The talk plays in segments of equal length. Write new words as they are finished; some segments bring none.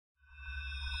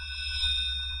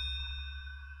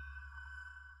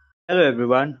Hello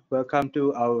everyone, welcome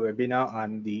to our webinar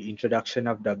on the introduction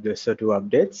of WSO2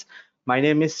 updates. My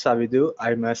name is Savidu.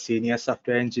 I'm a senior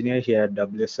software engineer here at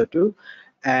WSO2,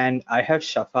 and I have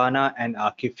Shafana and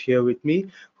Akif here with me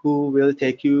who will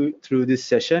take you through this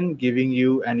session, giving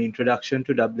you an introduction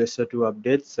to WSO2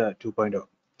 updates 2.0.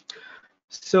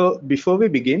 So before we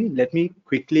begin, let me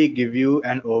quickly give you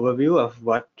an overview of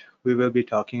what we will be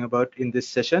talking about in this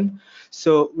session.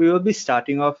 So we will be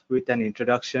starting off with an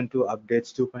introduction to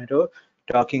Updates 2.0,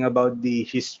 talking about the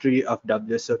history of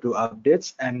WSO2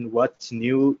 updates and what's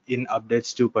new in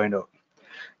Updates 2.0.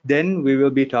 Then we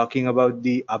will be talking about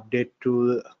the update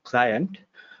tool client,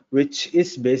 which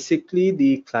is basically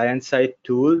the client-side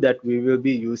tool that we will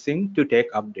be using to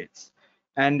take updates.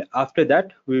 And after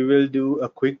that, we will do a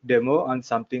quick demo on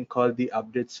something called the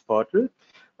updates portal,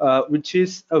 which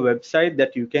is a website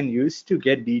that you can use to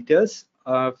get details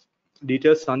on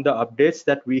the updates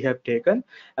that we have taken,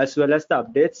 as well as the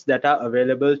updates that are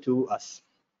available to us.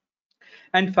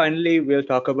 And finally, we'll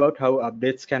talk about how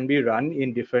updates can be run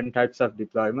in different types of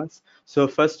deployments. So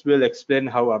first, we'll explain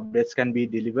how updates can be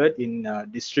delivered in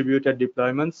distributed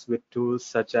deployments with tools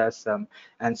such as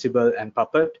Ansible and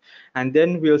Puppet. And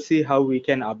then we'll see how we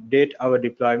can update our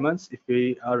deployments if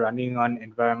we are running on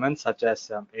environments such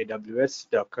as AWS,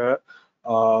 Docker,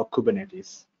 or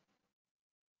Kubernetes.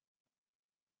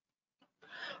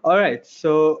 All right,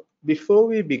 so before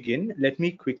we begin, let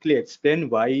me quickly explain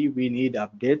why we need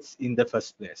updates in the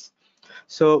first place.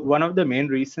 So one of the main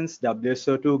reasons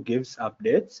WSO2 gives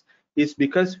updates is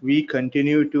because we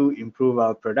continue to improve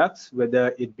our products,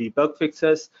 whether it be bug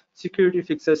fixes, security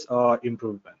fixes, or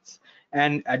improvements.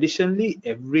 And additionally,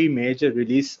 every major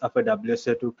release of a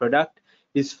WSO2 product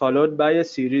is followed by a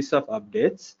series of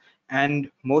updates.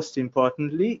 And most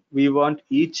importantly, we want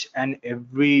each and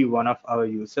every one of our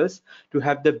users to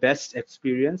have the best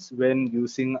experience when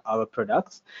using our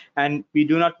products. And we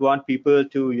do not want people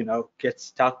to, get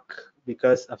stuck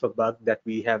because of a bug that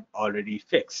we have already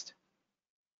fixed.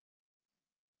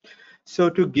 So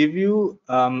to give you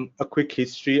a quick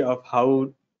history of how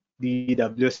the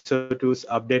WSO2's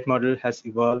update model has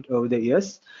evolved over the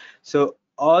years. So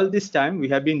all this time we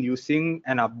have been using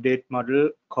an update model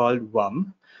called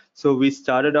WUM. So we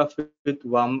started off with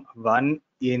WUM 1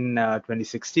 in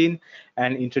 2016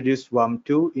 and introduced WUM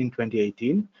 2 in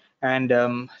 2018.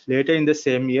 And later in the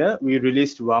same year, we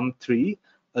released WUM 3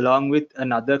 along with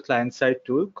another client-side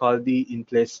tool called the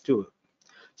In-Place tool.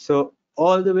 So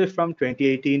all the way from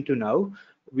 2018 to now,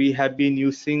 we have been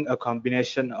using a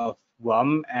combination of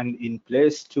WUM and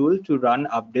In-Place tool to run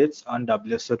updates on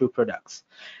WSO2 products.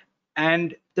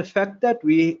 And the fact that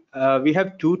we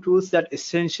have two tools that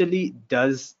essentially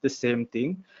does the same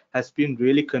thing has been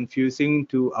really confusing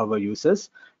to our users.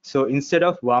 So instead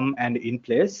of WUM and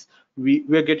In-Place,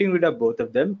 we're getting rid of both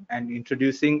of them and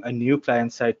introducing a new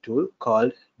client-side tool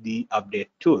called the Update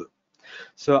tool.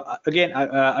 So again,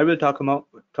 I will talk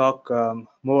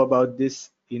more about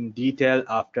this in detail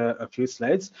after a few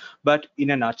slides. But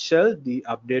in a nutshell, the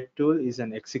update tool is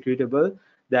an executable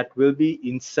that will be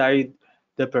inside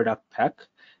the product pack.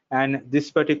 And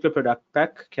this particular product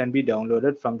pack can be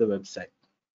downloaded from the website.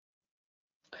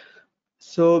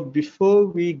 So before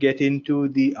we get into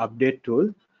the update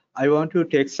tool, I want to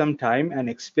take some time and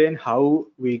explain how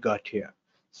we got here.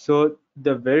 So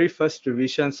the very first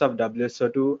revisions of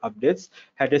WSO2 updates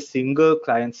had a single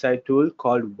client-side tool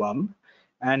called WUM,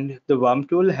 and the WUM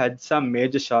tool had some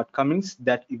major shortcomings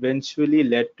that eventually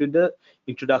led to the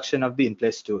introduction of the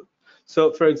In-Place tool.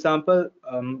 So for example,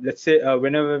 let's say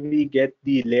whenever we get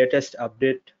the latest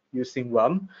update using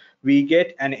WUM, we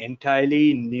get an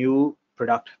entirely new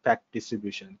product pack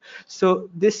distribution. So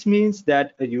this means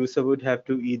that a user would have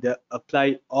to either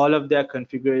apply all of their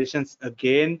configurations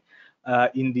again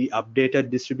in the updated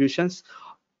distributions,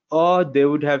 or they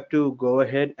would have to go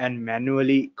ahead and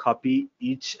manually copy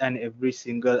each and every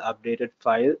single updated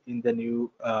file in the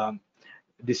new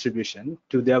distribution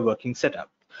to their working setup.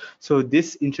 So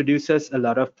this introduces a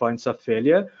lot of points of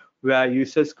failure where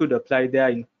users could apply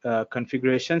their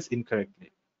configurations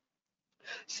incorrectly.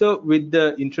 So with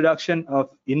the introduction of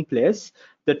In-Place,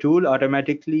 the tool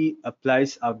automatically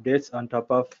applies updates on top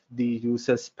of the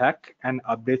user's pack and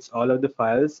updates all of the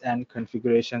files and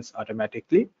configurations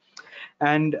automatically.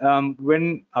 And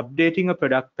when updating a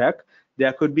product pack,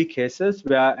 there could be cases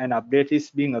where an update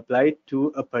is being applied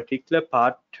to a particular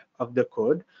part of the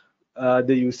code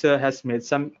the user has made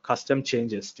some custom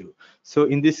changes to. So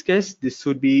in this case, this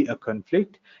would be a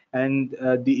conflict, and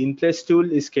the In-Place tool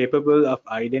is capable of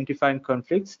identifying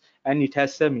conflicts, and it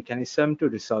has a mechanism to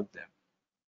resolve them.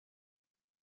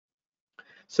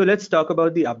 So let's talk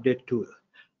about the update tool.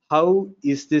 How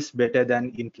is this better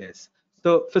than In-Place?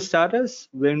 So for starters,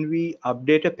 when we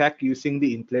update a pack using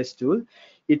the in-place tool,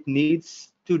 it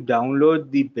needs to download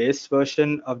the base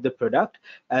version of the product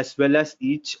as well as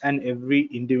each and every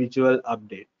individual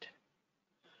update.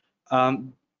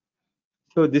 Um,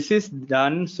 So this is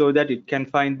done so that it can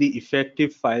find the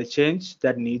effective file change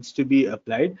that needs to be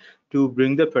applied to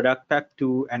bring the product pack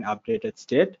to an updated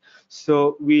state.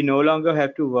 So we no longer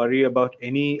have to worry about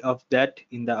any of that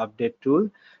in the update tool.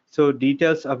 So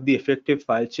details of the effective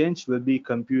file change will be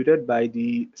computed by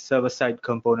the server-side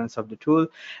components of the tool,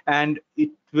 and it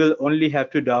will only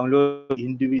have to download the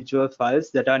individual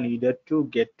files that are needed to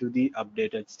get to the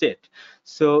updated state.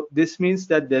 So this means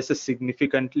that there's a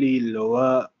significantly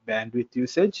lower bandwidth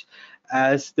usage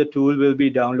as the tool will be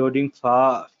downloading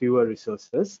far fewer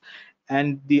resources,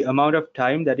 and the amount of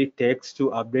time that it takes to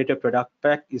update a product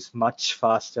pack is much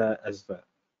faster as well.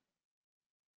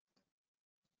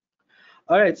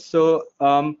 All right, so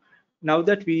now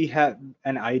that we have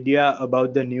an idea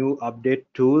about the new update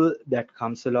tool that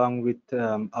comes along with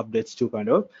Updates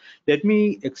 2.0, let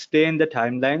me explain the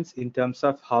timelines in terms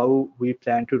of how we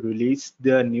plan to release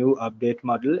the new update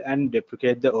model and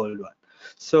deprecate the old one.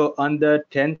 So on the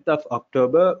 10th of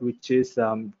October, which is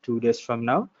 2 days from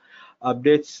now,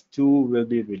 Updates 2 will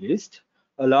be released.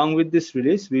 Along with this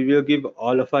release, we will give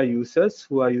all of our users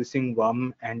who are using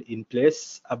WUM and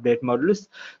in-place update models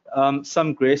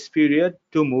some grace period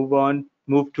to move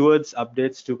towards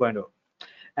updates 2.0.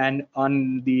 And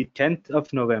on the 10th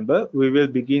of November, we will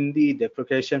begin the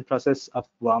deprecation process of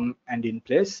WUM and in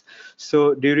place.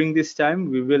 So during this time,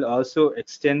 we will also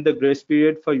extend the grace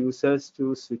period for users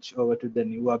to switch over to the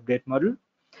new update model.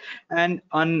 And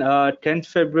on 10th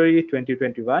February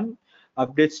 2021,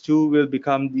 updates 2 will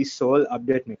become the sole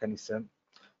update mechanism.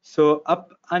 So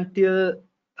up until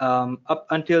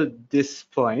this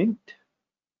point,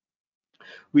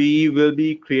 we will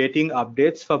be creating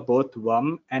updates for both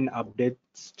WUM and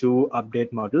updates to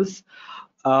update models.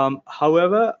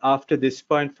 However, after this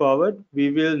point forward,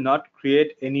 we will not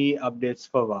create any updates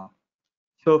for WUM.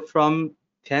 So from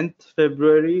 10th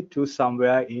February to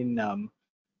somewhere in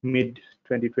mid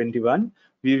 2021,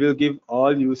 we will give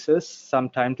all users some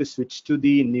time to switch to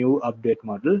the new update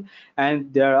model,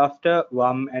 and thereafter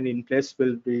WUM and in place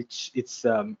will reach its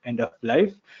end of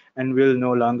life and will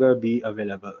no longer be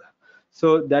available.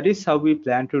 So that is how we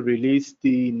plan to release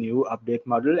the new update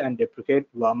model and deprecate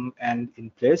WUM and in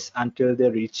place until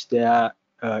they reach their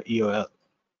EOL.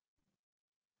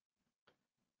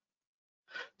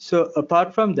 So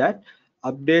apart from that,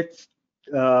 updates,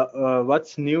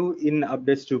 what's new in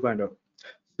updates 2.0?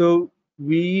 So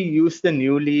we use the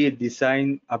newly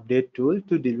designed update tool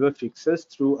to deliver fixes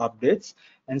through updates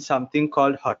and something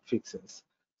called hot fixes.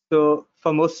 So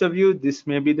for most of you, this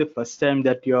may be the first time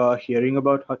that you're hearing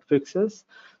about hot fixes.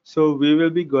 So we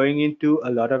will be going into a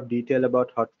lot of detail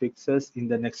about hot fixes in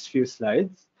the next few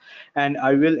slides, and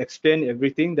I will explain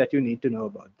everything that you need to know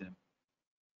about them.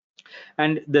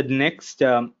 And the next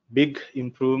big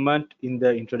improvement in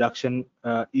the introduction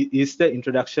is the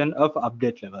introduction of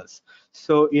update levels.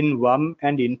 So in WUM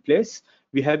and in place,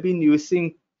 we have been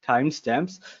using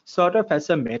timestamps sort of as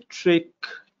a metric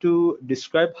to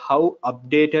describe how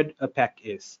updated a pack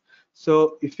is.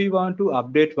 So if we want to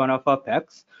update one of our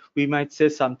packs, we might say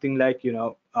something like,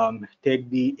 take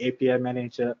the API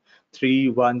Manager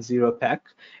 310 pack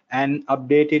and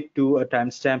update it to a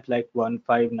timestamp like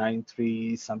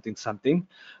 1593 something something,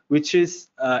 which is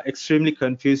extremely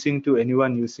confusing to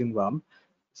anyone using WUM.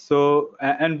 So,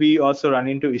 and we also run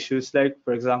into issues like,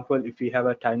 for example, if we have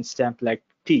a timestamp like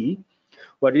T,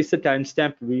 what is the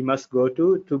timestamp we must go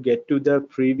to get to the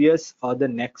previous or the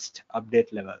next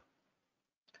update level?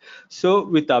 So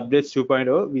with updates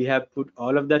 2.0, we have put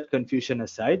all of that confusion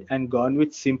aside and gone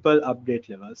with simple update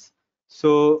levels.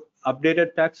 So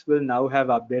updated packs will now have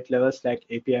update levels like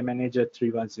API Manager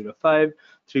 3105,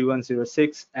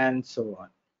 3106, and so on.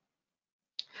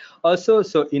 Also,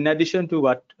 so in addition to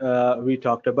what we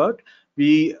talked about,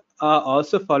 we are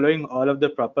also following all of the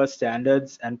proper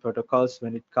standards and protocols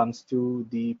when it comes to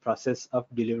the process of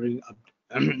delivering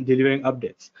delivering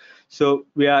updates. So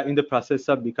we are in the process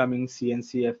of becoming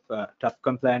CNCF tough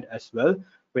compliant as well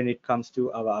when it comes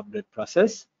to our update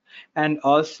process. And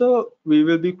also we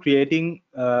will be creating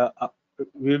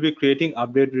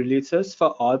update releases for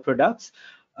all products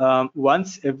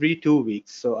once every 2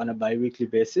 weeks, so on a bi-weekly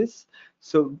basis.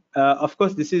 So of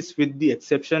course, this is with the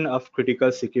exception of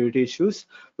critical security issues,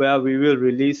 where we will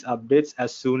release updates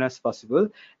as soon as possible,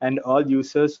 and all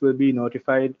users will be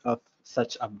notified of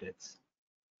such updates.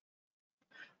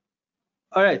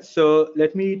 All right, so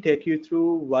let me take you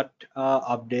through what are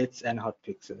updates and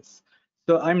hotfixes.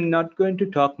 So I'm not going to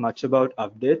talk much about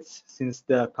updates since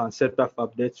the concept of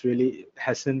updates really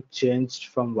hasn't changed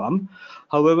from WUM.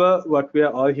 However, what we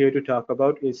are all here to talk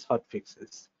about is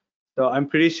hotfixes. So I'm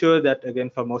pretty sure that again,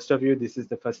 for most of you, this is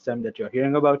the first time that you're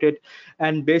hearing about it.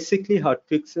 And basically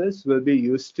hotfixes will be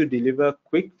used to deliver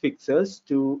quick fixes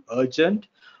to urgent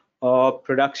or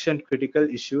production critical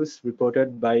issues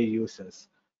reported by users.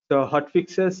 So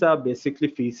hotfixes are basically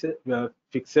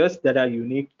fixes that are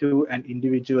unique to an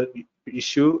individual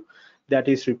issue that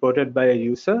is reported by a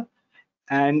user.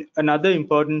 And another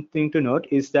important thing to note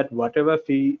is that whatever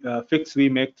fix we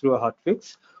make through a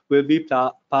hotfix will be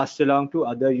passed along to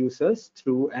other users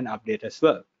through an update as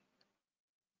well.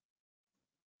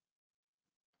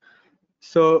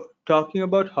 So talking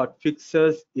about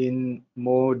hotfixes in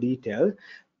more detail,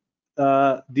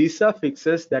 these are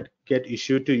fixes that get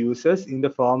issued to users in the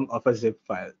form of a zip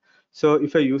file. So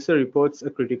if a user reports a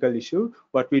critical issue,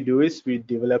 what we do is we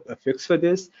develop a fix for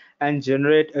this and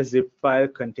generate a zip file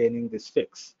containing this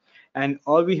fix. And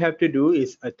all we have to do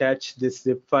is attach this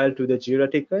zip file to the Jira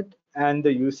ticket, and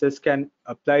the users can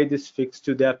apply this fix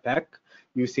to their pack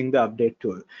using the update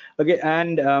tool. Okay,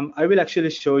 and I will actually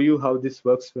show you how this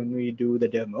works when we do the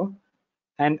demo.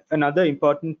 And another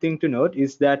important thing to note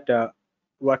is that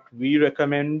what we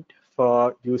recommend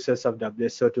for users of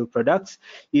WSO2 products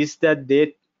is that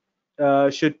they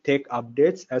should take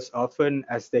updates as often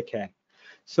as they can.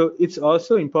 So it's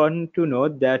also important to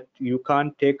note that you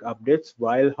can't take updates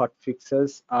while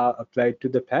hotfixes are applied to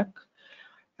the pack.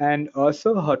 And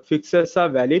also hotfixes are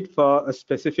valid for a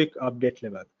specific update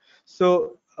level.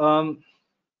 So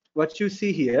what you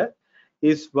see here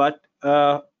is what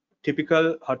a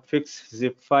typical hotfix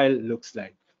zip file looks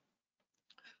like.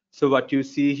 So what you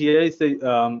see here is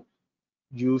the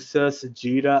user's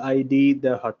Jira ID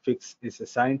the hotfix is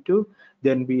assigned to.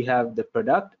 Then we have the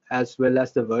product as well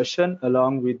as the version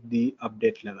along with the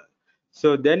update level.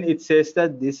 So then it says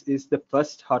that this is the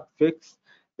first hotfix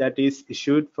that is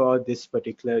issued for this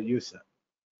particular user.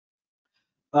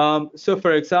 So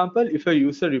for example, if a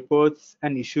user reports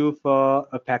an issue for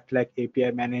a pack like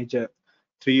API Manager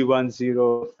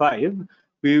 3105,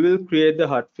 we will create the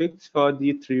hotfix for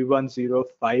the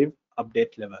 3105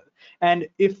 update level. And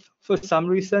if for some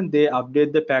reason they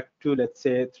update the pack to, let's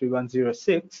say,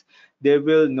 3106, they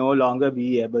will no longer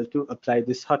be able to apply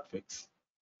this hotfix.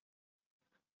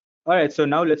 All right, so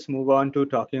now let's move on to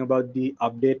talking about the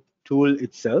update tool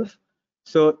itself.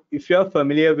 So if you're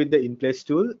familiar with the in-place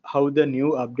tool, how the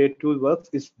new update tool works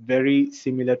is very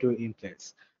similar to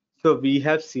in-place. So we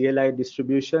have CLI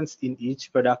distributions in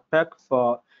each product pack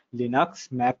for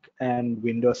Linux, Mac, and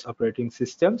Windows operating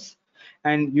systems.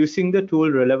 And using the tool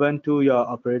relevant to your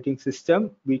operating system,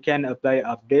 we can apply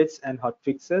updates and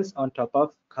hotfixes on top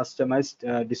of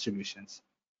customized distributions.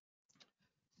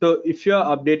 So if you're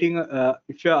updating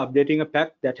a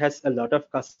pack that has a lot of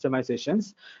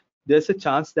customizations, there's a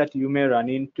chance that you may run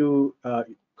into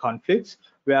conflicts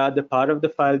where the part of the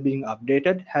file being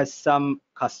updated has some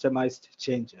customized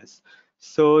changes.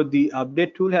 So the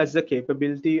update tool has the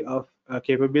capability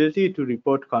to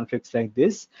report conflicts like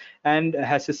this and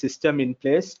has a system in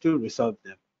place to resolve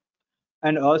them.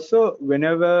 And also,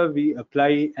 whenever we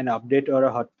apply an update or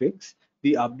a hotfix,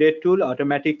 the update tool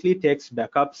automatically takes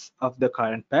backups of the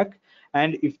current pack.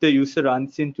 And if the user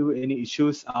runs into any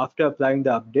issues after applying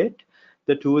the update,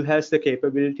 the tool has the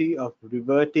capability of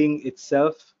reverting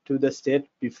itself to the state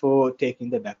before taking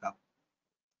the backup.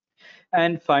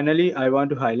 And finally, I want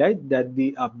to highlight that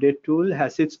the update tool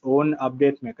has its own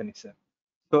update mechanism.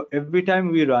 So every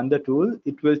time we run the tool,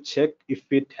 it will check if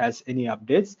it has any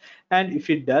updates. And if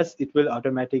it does, it will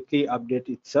automatically update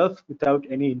itself without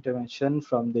any intervention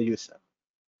from the user.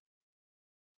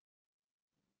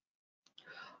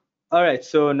 All right,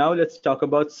 so now let's talk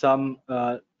about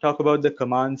the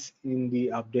commands in the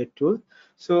update tool.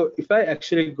 So if I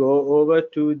actually go over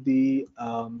to the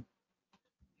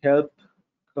help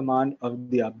command of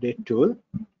the update tool,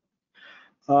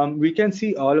 we can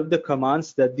see all of the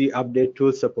commands that the update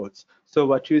tool supports. So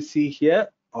what you see here,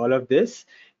 all of this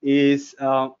is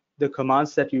the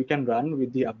commands that you can run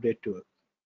with the update tool.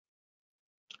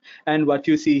 And what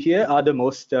you see here are the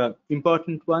most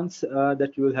important ones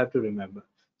that you will have to remember.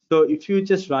 So if you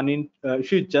just run the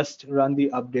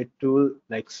update tool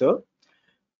like so,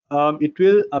 it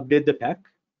will update the pack.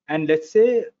 And let's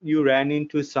say you ran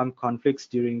into some conflicts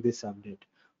during this update.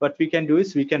 What we can do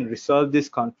is we can resolve these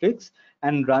conflicts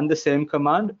and run the same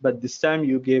command, but this time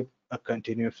you give a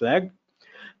continue flag.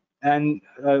 And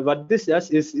what this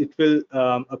does is it will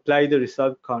apply the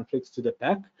resolved conflicts to the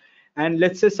pack. And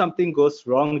let's say something goes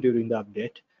wrong during the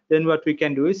update. then what we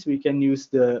can do is we can use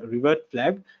the revert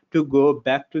flag to go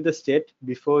back to the state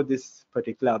before this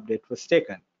particular update was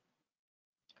taken.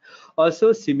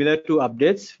 Also, similar to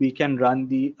updates, we can run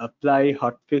the apply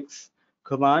hotfix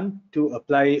command to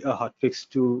apply a hotfix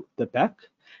to the pack.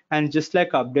 And just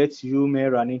like updates, you may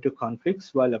run into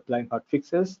conflicts while applying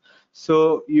hotfixes.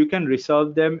 So you can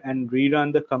resolve them and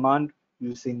rerun the command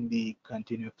using the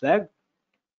continue flag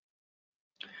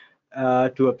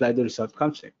to apply the resolved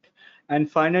conflict. And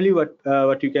finally,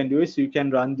 what you can do is you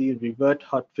can run the revert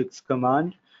hotfix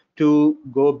command to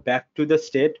go back to the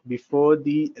state before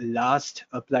the last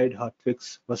applied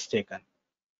hotfix was taken.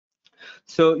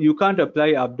 So you can't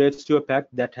apply updates to a pack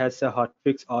that has a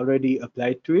hotfix already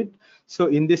applied to it. So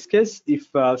in this case, if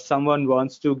someone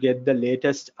wants to get the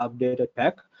latest updated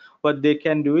pack, what they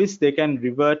can do is they can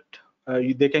revert.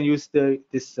 They can use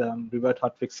this revert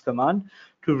hotfix command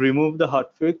to remove the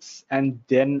hotfix and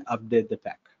then update the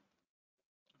pack.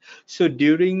 So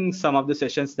during some of the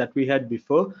sessions that we had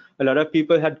before, a lot of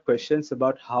people had questions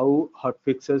about how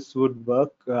hotfixes would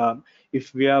work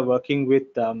if we are working with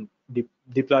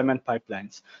deployment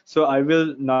pipelines. So I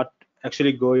will not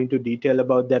actually go into detail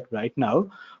about that right now,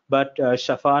 but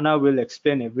Shafana will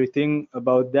explain everything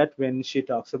about that when she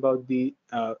talks about the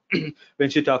when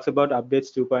she talks about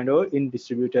updates 2.0 in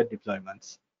distributed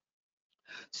deployments.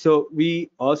 So we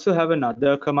also have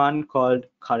another command called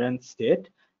current state,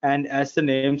 and as the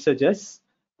name suggests,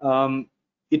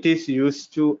 it is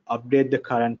used to update the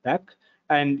current pack.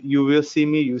 And you will see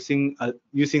me using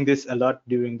this a lot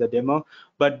during the demo.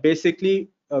 But basically,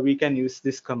 we can use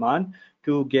this command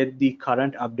to get the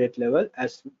current update level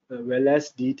as well as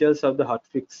details of the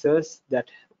hotfixes that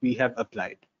we have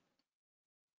applied.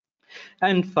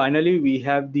 And finally, we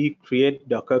have the create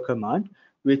Docker command,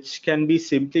 which can be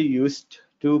simply used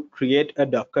to create a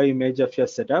Docker image of your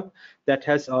setup that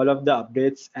has all of the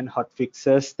updates and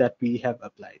hotfixes that we have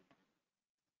applied.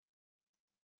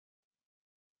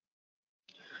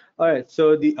 All right,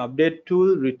 so the update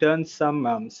tool returns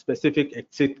some specific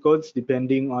exit codes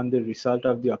depending on the result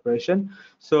of the operation.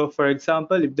 So for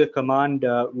example, if the command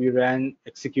we ran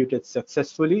executed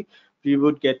successfully, we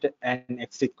would get an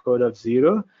exit code of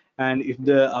 0. And if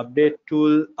the update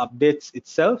tool updates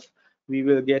itself, we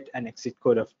will get an exit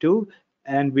code of 2.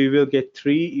 And we will get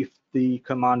 3 if the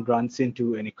command runs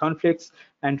into any conflicts,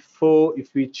 and 4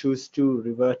 if we choose to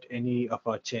revert any of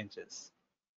our changes.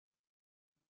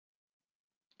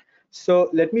 So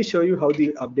let me show you how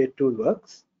the update tool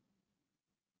works.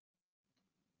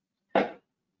 All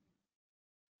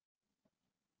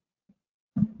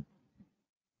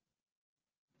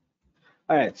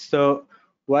right, so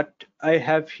what I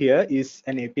have here is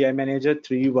an API Manager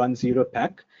 310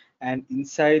 pack, and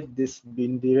inside this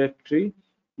bin directory,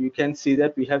 you can see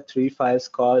that we have 3 files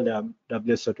called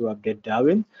WSO2 Update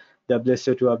Darwin,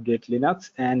 WSO2 Update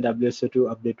Linux, and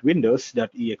WSO2 Update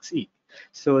Windows.exe.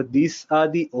 So these are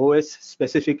the OS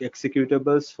specific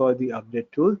executables for the update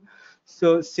tool.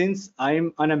 So since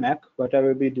I'm on a Mac, what I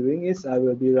will be doing is I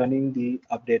will be running the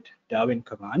update Darwin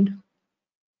command.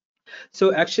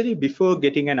 So actually, before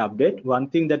getting an update, one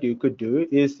thing that you could do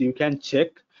is you can check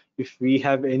if we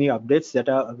have any updates that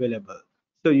are available.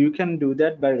 So you can do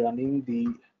that by running the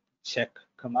check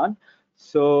command.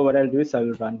 So what I'll do is I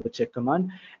will run the check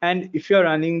command. And if you're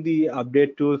running the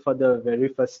update tool for the very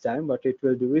first time, what it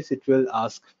will do is it will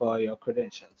ask for your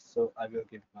credentials. So I will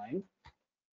give mine.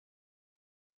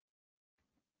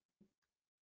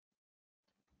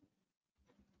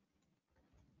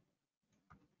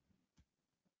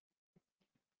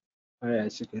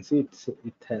 As you can see,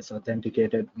 it has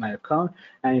authenticated my account,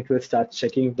 and it will start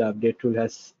checking if the update tool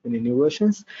has any new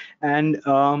versions. And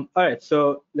all right,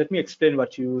 so let me explain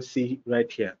what you see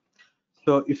right here.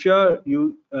 So if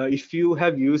you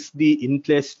have used the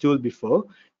in-place tool before,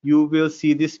 you will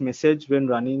see this message when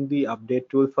running the update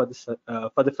tool for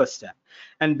the first time.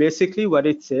 And basically what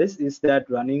it says is that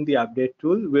running the update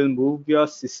tool will move your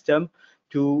system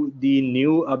to the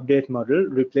new update model,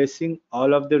 replacing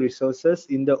all of the resources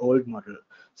in the old model.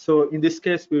 So in this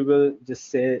case, we will just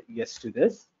say yes to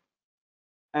this.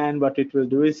 And what it will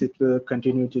do is it will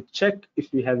continue to check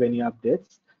if we have any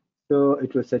updates. So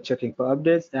it will say checking for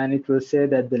updates, and it will say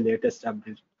that the latest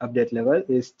update level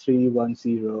is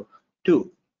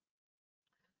 3102.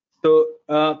 So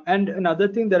and another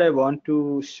thing that I want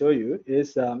to show you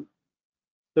is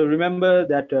so remember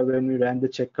that when we ran the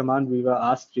check command, we were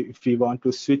asked if we want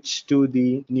to switch to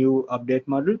the new update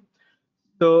model.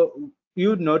 So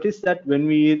you notice that when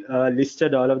we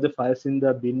listed all of the files in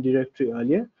the bin directory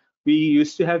earlier, we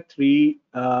used to have 3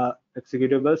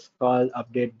 executables called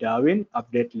update Darwin,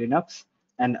 update Linux,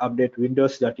 and update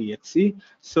Windows.exe.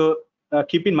 So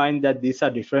keep in mind that these are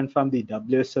different from the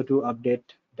WSO2 update,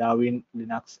 Darwin,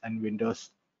 Linux, and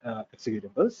Windows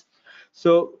executables.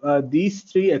 So these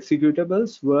three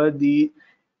executables were the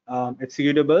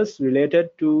executables related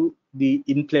to the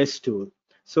in-place tool.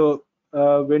 So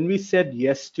when we said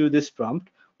yes to this prompt,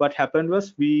 what happened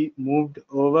was we moved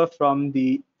over from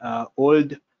the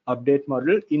old update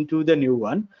model into the new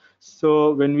one.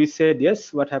 So when we said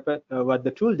yes, what happened? What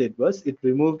the tool did was it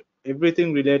removed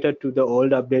everything related to the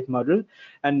old update model,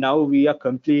 and now we are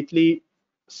completely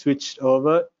switched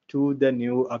over to the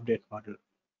new update model.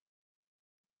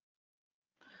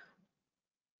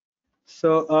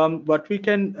 So what we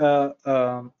can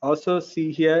also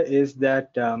see here is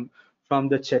that from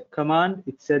the check command,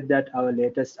 it said that our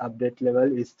latest update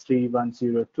level is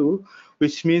 3102,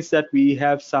 which means that we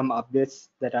have some updates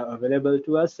that are available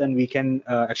to us, and we can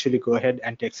actually go ahead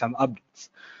and take some updates.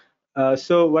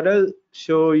 So what I'll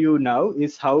show you now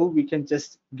is how we can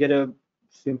just get a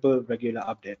simple regular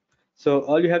update. So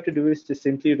all you have to do is to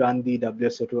simply run the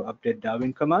WSO2 update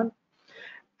Darwin command,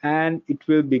 and it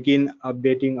will begin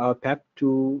updating our pack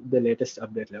to the latest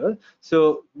update level.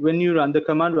 So when you run the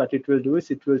command, what it will do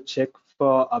is it will check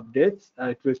for updates.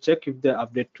 It will check if the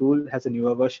update tool has a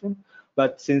newer version.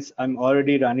 But since I'm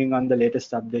already running on the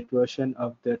latest update version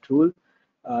of the tool,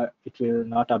 it will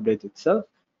not update itself.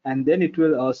 And then it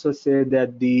will also say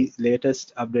that the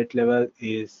latest update level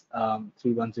is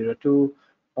 3102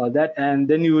 or that. And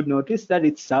then you would notice that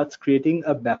it starts creating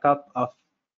a backup of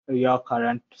your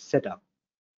current setup.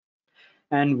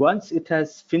 And once it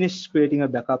has finished creating a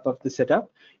backup of the setup,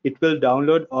 it will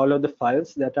download all of the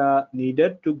files that are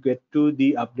needed to get to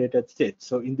the updated state.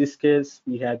 So in this case,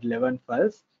 we had 11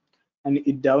 files, and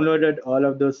it downloaded all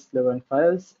of those 11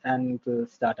 files, and it will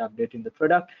start updating the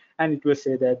product, and it will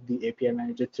say that the API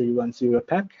Manager 310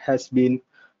 pack has been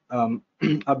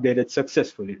updated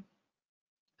successfully.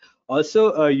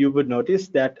 Also, you would notice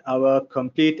that our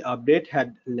complete update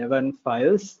had 11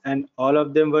 files, and all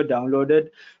of them were downloaded.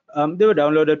 They were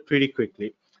downloaded pretty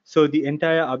quickly. So the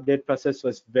entire update process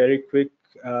was very quick,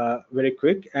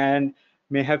 and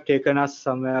may have taken us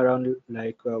somewhere around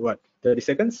like what, 30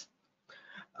 seconds.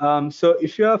 So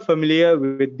if you are familiar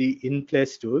with the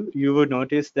in-place tool, you would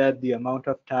notice that the amount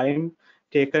of time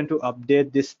taken to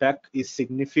update this pack is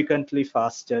significantly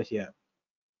faster here.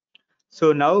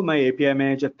 So now my API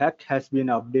Manager pack has been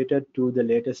updated to the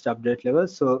latest update level.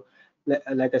 So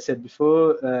like I said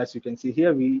before, as you can see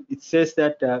here, it says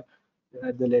that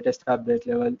the latest update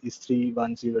level is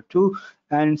 3102.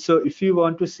 And so if you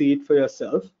want to see it for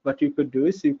yourself, what you could do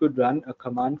is you could run a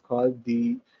command called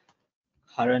the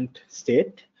current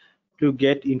state to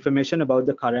get information about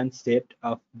the current state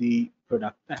of the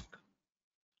product pack.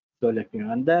 So let me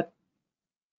run that.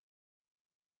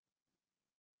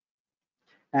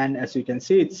 And as you can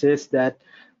see, it says that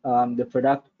the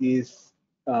product is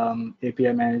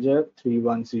API Manager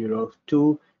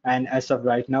 3102. And as of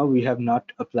right now, we have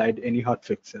not applied any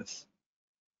hotfixes.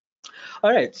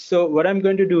 All right, so what I'm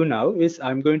going to do now is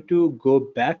I'm going to go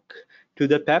back to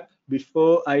the pack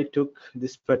before I took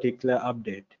this particular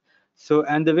update. So,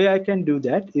 and the way I can do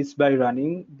that is by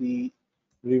running the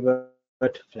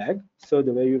revert flag. So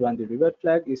the way you run the revert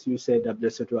flag is you say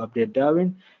WSO2 update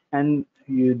Darwin, and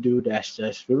you do dash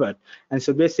dash revert. And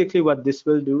so basically what this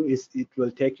will do is it will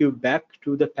take you back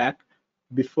to the pack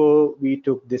before we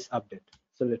took this update.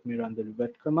 So let me run the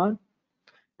revert command.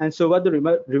 And so what the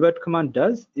revert command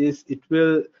does is it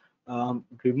will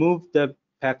remove the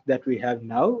pack that we have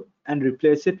now and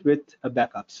replace it with a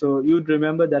backup. So you'd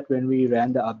remember that when we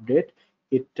ran the update,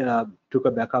 it took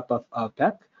a backup of our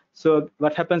pack. So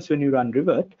what happens when you run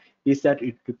revert is that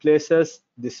it replaces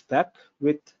this pack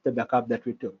with the backup that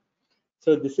we took.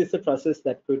 So this is a process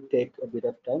that could take a bit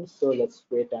of time. So let's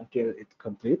wait until it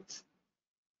completes.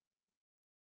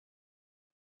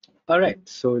 All right,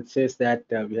 so it says that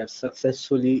we have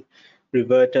successfully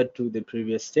reverted to the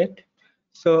previous state.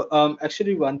 So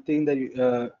actually one thing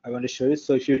that I want to show you,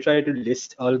 so if you try to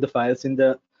list all of the files in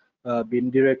the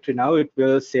bin directory now, it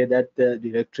will say that the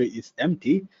directory is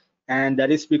empty. And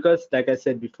that is because, like I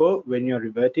said before, when you're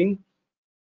reverting,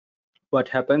 what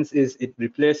happens is it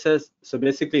replaces, so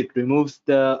basically it removes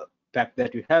the pack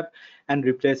that you have and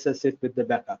replaces it with the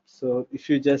backup. So if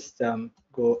you just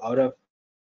go out of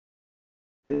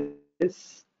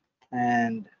this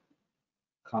and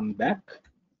come back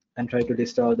and try to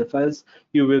list all the files,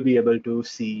 you will be able to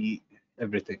see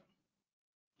everything.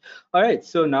 All right,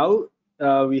 so now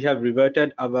we have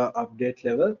reverted our update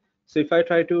level. So if I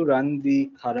try to run the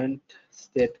current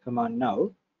state command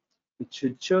now, it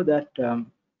should show that,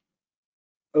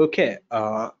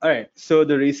 all right, so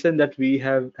the reason that we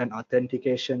have an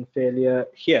authentication failure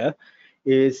here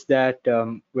is that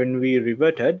when we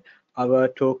reverted, our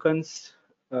tokens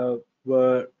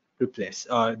were replaced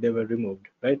or they were removed,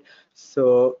 right?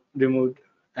 So removed,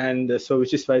 and so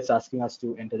which is why it's asking us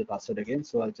to enter the password again.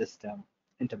 So I'll just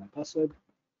enter my password.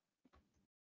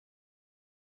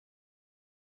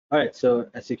 All right, so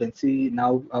as you can see,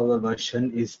 now our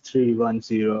version is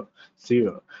 3100.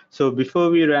 So before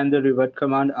we ran the revert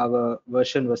command, our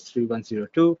version was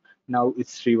 3102. Now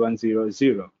it's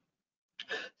 3100.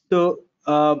 So,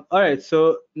 all right,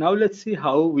 so now let's see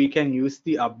how we can use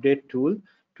the update tool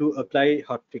to apply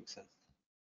hotfixes.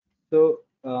 So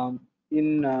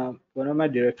in one of my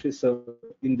directories, so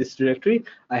in this directory,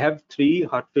 I have 3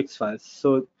 hotfix files.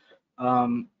 So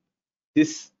um,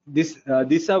 these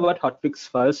are what hotfix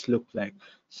files look like.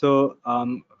 So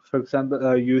for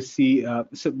example, you see,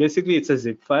 so basically it's a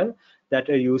zip file that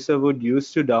a user would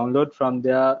use to download from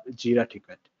their Jira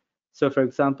ticket. So for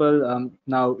example,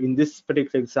 now in this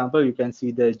particular example, you can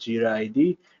see the Jira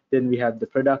ID, then we have the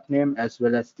product name as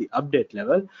well as the update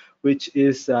level, which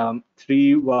is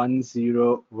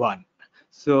 3101.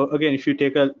 So again, if you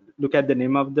take a look at the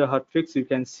name of the hotfix, you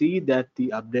can see that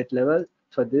the update level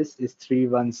for this is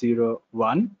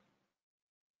 3101.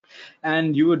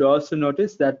 And you would also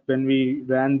notice that when we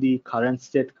ran the current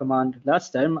state command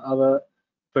last time, our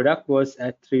product was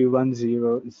at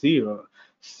 3100.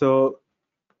 So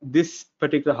this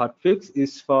particular hotfix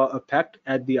is for a pack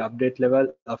at the update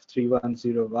level of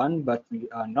 3101, but we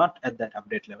are not at that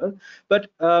update level. But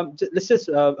let's just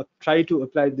try to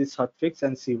apply this hotfix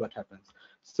and see what happens.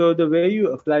 So the way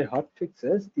you apply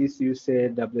hotfixes is you say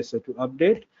WSO2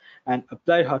 update and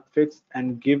apply hotfix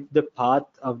and give the path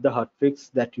of the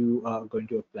hotfix that you are going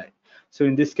to apply. So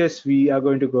in this case, we are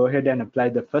going to go ahead and apply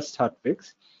the first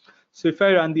hotfix. So if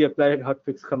I run the apply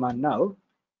hotfix command now,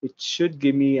 it should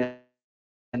give me an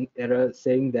error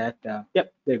saying that,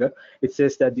 yep, there you go. It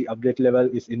says that the update level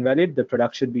is invalid. The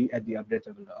product should be at the update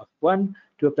level of 1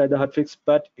 to apply the hotfix,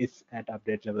 but it's at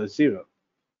update level 0.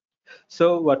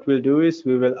 So what we'll do is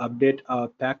we will update our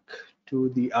pack to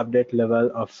the update level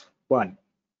of 1.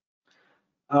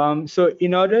 So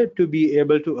in order to be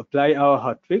able to apply our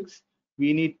hotfix,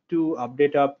 we need to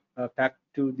update our pack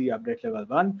to the update level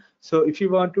 1. So if you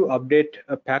want to update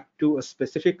a pack to a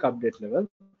specific update level,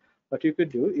 what you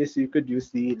could do is you could use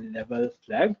the level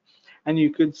flag, and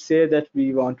you could say that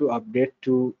we want to update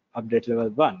to update level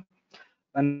 1.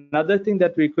 Another thing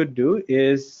that we could do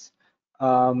is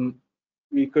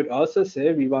we could also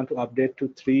say we want to update to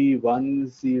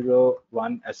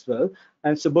 3101 as well.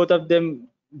 And so both of them,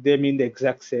 they mean the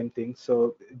exact same thing.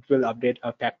 So it will update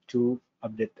a pack to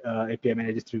update API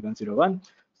manager 3101.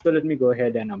 So let me go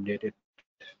ahead and update it.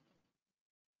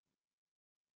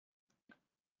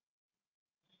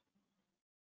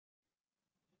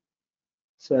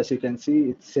 So as you can see,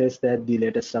 it says that the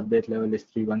latest update level is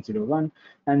 3101.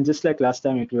 And just like last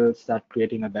time, it will start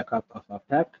creating a backup of our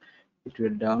pack. It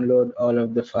will download all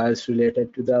of the files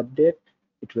related to the update.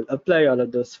 It will apply all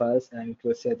of those files, and it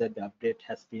will say that the pack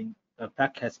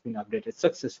has been updated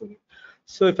successfully.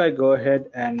 So if I go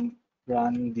ahead and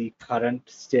run the current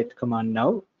state command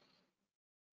now,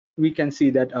 we can see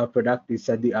that our product is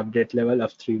at the update level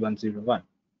of 3101.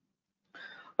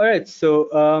 All right,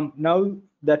 so now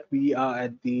that we are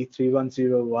at the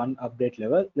 3101 update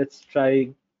level, let's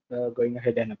try going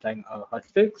ahead and applying our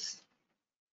hotfix.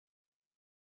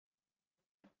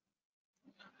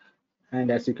 And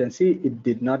as you can see, it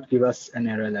did not give us an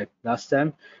error like last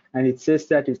time, and it says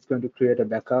that it's going to create a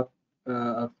backup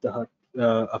of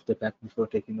the pack before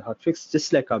taking the hotfix,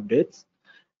 just like updates.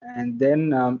 And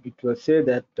then it will say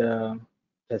that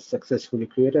has successfully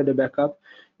created a backup.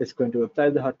 It's going to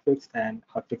apply the hotfix, and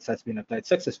hotfix has been applied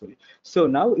successfully. So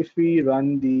now if we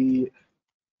run the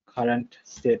current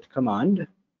state command,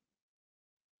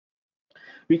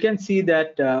 we can see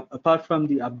that apart from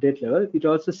the update level, it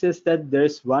also says that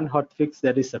there's one hotfix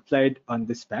that is applied on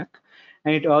this pack,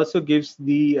 and it also gives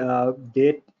the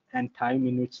date and time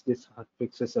in which this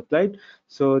hotfix was applied.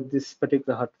 So this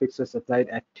particular hotfix was applied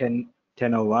at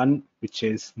 10:01, which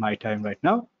is my time right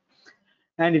now,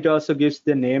 and it also gives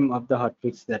the name of the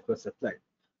hotfix that was applied.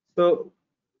 So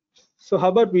so how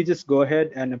about we just go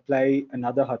ahead and apply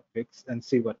another hotfix and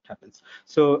see what happens.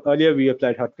 So earlier we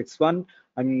applied hotfix 1.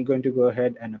 I'm going to go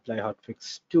ahead and apply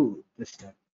hotfix 2 this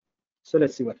time. So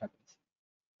let's see what happens.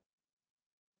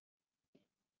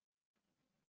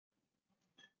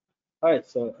 All right,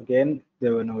 so again,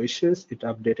 there were no issues. It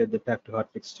updated the pack to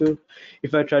hotfix 2.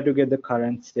 If I try to get the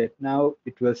current state now,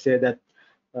 it will say that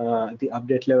the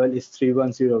update level is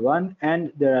 3101,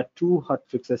 and there are 2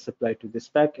 hotfixes applied to this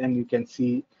pack, and you can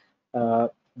see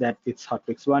that it's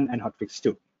hotfix 1 and hotfix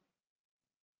 2.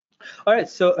 All right,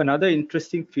 so another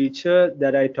interesting feature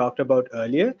that I talked about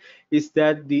earlier is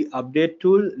that the update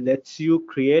tool lets you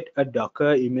create a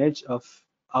Docker image of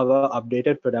our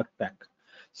updated product pack.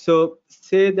 So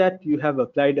say that you have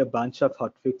applied a bunch of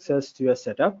hotfixes to your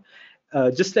setup,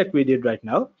 just like we did right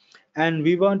now, and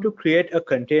we want to create a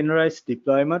containerized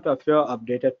deployment of your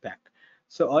updated pack.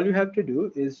 So all you have to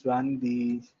do is run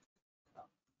the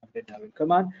update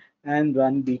command and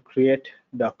run the create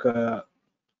Docker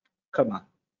command.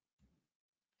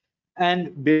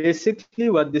 And basically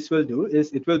what this will do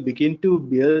is it will begin to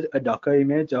build a Docker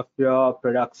image of your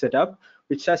product setup,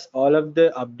 which has all of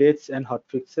the updates and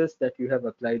hotfixes that you have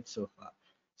applied so far.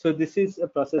 So this is a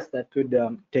process that could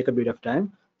take a bit of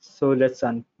time. So let's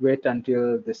wait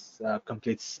until this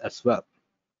completes as well.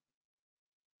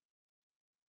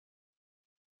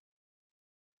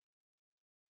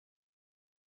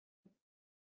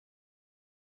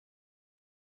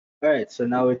 All right, so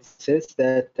now it says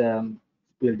that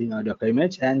building our Docker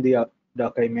image and the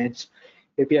Docker image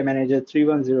API Manager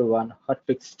 3101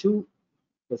 hotfix 2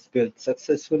 was built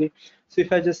successfully. So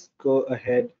if I just go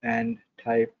ahead and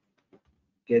type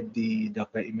get the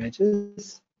Docker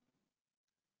images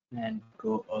and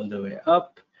go all the way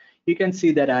up, you can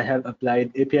see that I have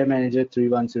applied API Manager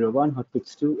 3101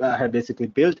 hotfix 2. I have basically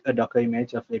built a Docker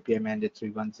image of API Manager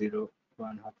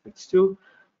 3101 hotfix 2,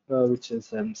 which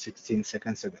is 16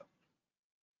 seconds ago.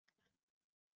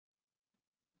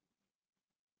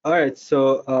 All right,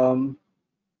 so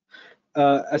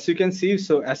as you can see,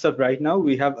 so as of right now,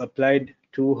 we have applied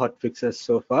two hotfixes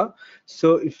so far.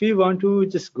 So if we want to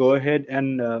just go ahead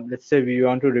and let's say we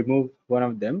want to remove one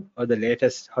of them or the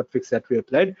latest hotfix that we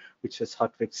applied, which is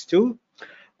hotfix 2,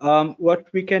 what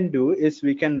we can do is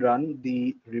we can run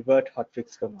the revert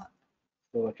hotfix command.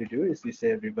 So what you do is you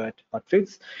say revert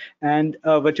hotfix, and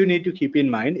what you need to keep in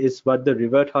mind is what the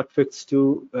revert hotfix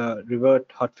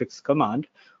command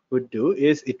would do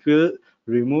is it will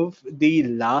remove the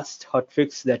last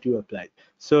hotfix that you applied.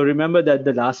 So remember that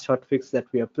the last hotfix that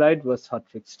we applied was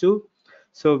hotfix 2.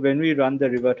 So when we run the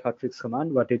revert hotfix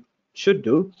command, what it should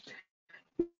do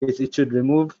is it should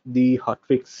remove the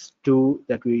hotfix 2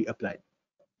 that we applied.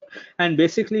 And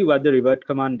basically what the revert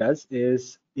command does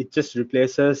is it just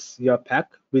replaces your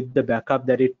pack with the backup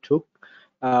that it took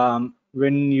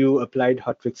when you applied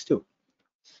hotfix 2.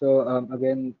 So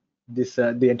again, this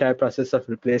the entire process of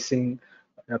replacing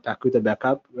a pack with a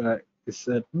backup is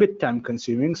a bit time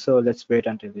consuming. So let's wait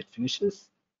until it finishes.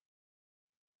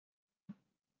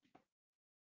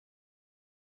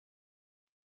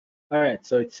 All right,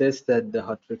 so it says that the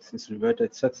hotfix is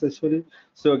reverted successfully.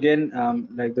 So again,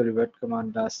 like the revert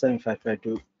command last time, if I try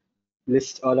to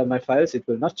list all of my files, it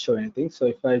will not show anything. So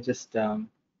if I just go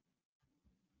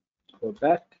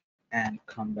back and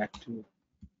come back to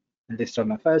a list of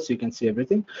my files, so you can see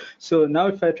everything. So now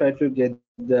if I try to get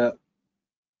the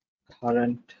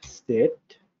current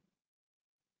state,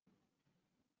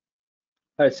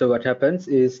 all right, so what happens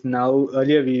is now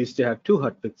earlier we used to have two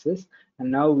hotfixes, and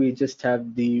now we just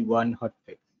have the one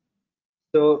hotfix.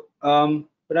 So,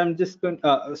 but I'm just going.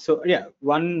 So yeah,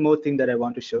 one more thing that I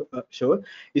want to show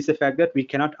is the fact that we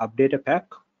cannot update a pack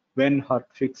when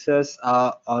hotfixes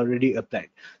are already applied.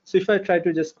 So if I try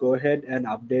to just go ahead and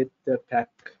update the pack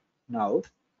now,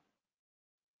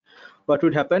 what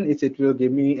would happen is it will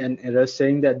give me an error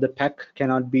saying that the pack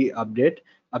cannot be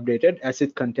updated as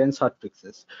it contains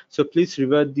hotfixes. So please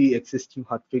revert the existing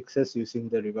hotfixes using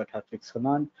the revert hotfix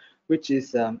command, which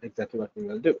is exactly what we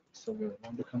will do. So we will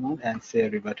run the command and say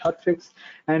revert hotfix,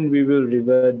 and we will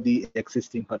revert the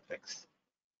existing hotfix.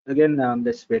 Again,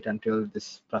 let's wait until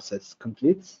this process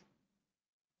completes.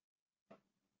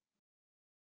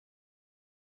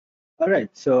 All right,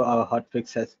 so our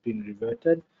hotfix has been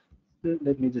reverted. So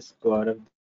let me just go out of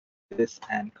this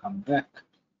and come back.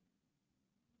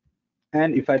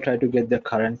 And if I try to get the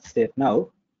current state now,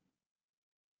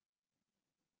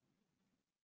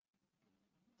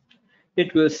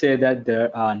 it will say that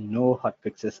there are no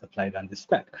hotfixes applied on this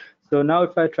pack. So now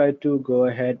if I try to go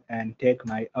ahead and take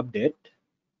my update,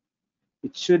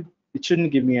 it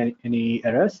shouldn't give me any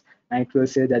errors, and it will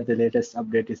say that the latest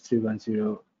update is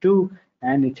 3102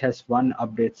 and it has one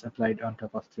updates applied on top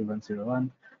of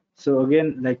 3101. So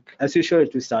again, like as usual,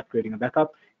 it will start creating a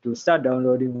backup, it will start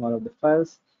downloading all of the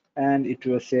files, and it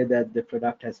will say that the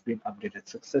product has been updated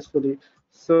successfully.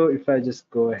 So if I just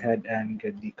go ahead and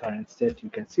get the current state,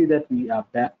 you can see that we are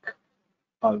back,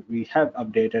 or we have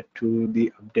updated to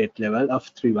the update level of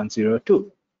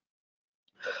 3102.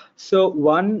 So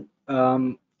one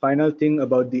final thing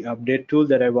about the update tool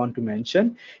that I want to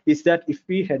mention is that if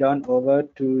we head on over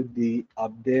to the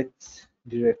updates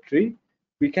directory,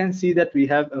 we can see that we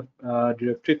have a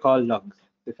directory called logs.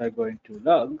 If I go into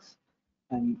logs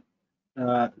and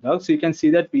logs, you can see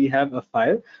that we have a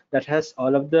file that has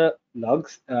all of the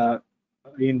logs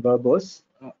in verbose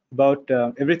about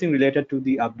everything related to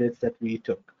the updates that we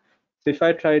took. So if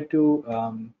I try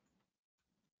to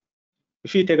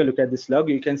if you take a look at this log,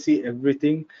 you can see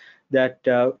everything that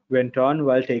went on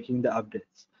while taking the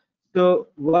updates. So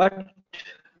what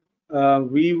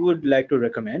we would like to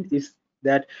recommend is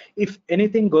that if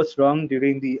anything goes wrong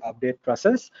during the update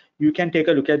process, you can take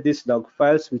a look at these log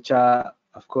files, which are,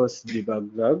 of course,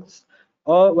 debug logs.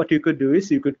 Or what you could do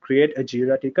is you could create a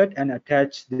Jira ticket and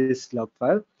attach this log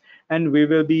file, and we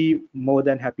will be more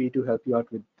than happy to help you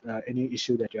out with any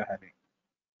issue that you're having.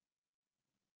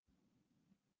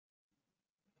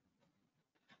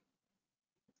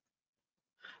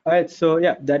 All right, so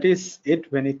yeah, that is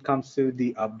it when it comes to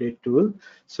the update tool.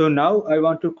 So now I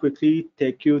want to quickly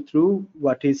take you through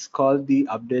what is called the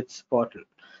updates portal.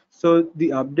 So the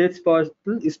updates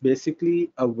portal is basically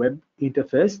a web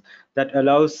interface that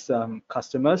allows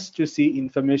customers to see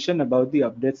information about the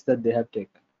updates that they have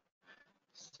taken.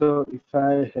 So if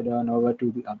I head on over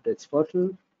to the updates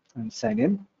portal and sign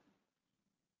in,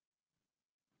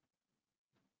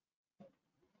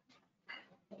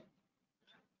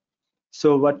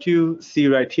 so what you see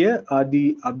right here are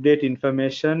the update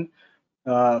information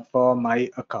for my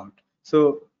account.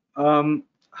 So,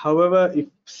 however, if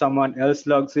someone else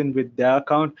logs in with their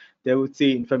account, they would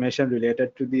see information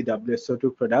related to the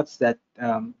WSO2 products that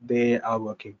they are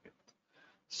working with.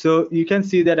 So you can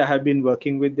see that I have been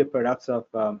working with the products of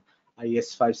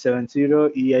IS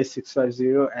 570, EI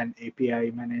 650, and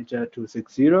API Manager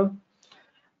 260.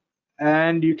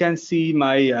 And you can see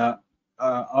my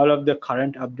all of the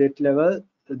current update level,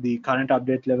 the current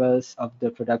update levels of the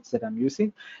products that I'm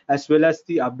using, as well as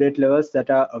the update levels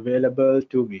that are available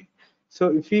to me. So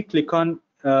if we click on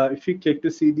if we click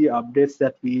to see the updates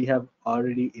that we have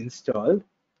already installed,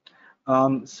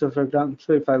 so for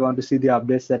example, if I want to see the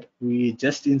updates that we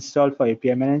just installed for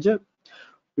API Manager,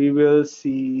 we will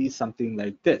see something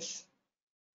like this.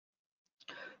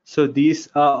 So these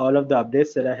are all of the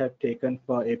updates that I have taken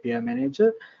for API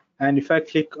Manager. And if I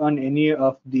click on any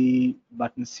of the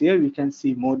buttons here, we can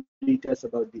see more details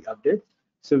about the updates.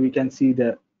 So we can see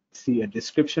a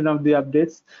description of the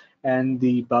updates and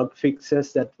the bug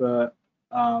fixes that were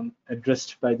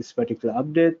addressed by this particular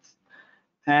update.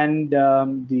 And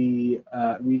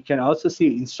we can also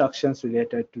see instructions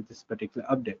related to this particular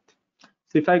update.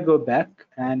 So if I go back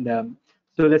and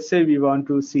so let's say we want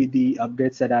to see the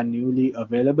updates that are newly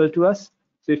available to us.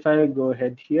 So if I go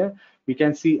ahead here, we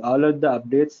can see all of the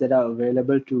updates that are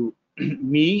available to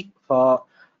me for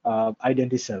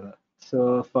Identity Server.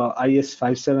 So for IS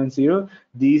 570,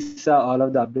 these are all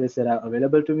of the updates that are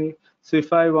available to me. So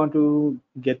if I want to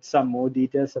get some more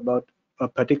details about a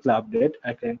particular update,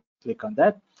 I can click on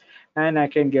that, and I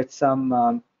can get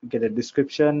some get a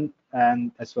description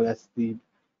and as well as the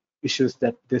issues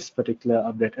that this particular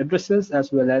update addresses,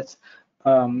 as well as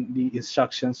the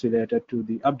instructions related to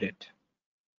the update.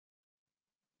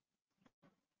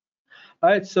 All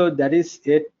right, so that is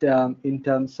it in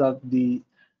terms of the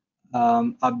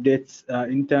updates,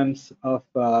 in terms of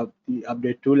the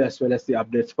update tool as well as the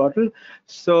updates portal.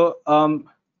 So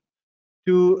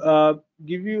to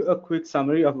give you a quick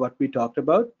summary of what we talked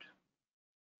about,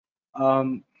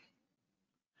 um,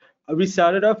 we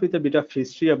started off with a bit of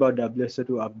history about WSO2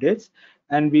 updates,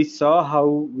 and we saw how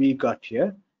we got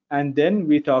here. And then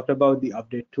we talked about the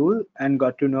update tool and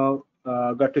got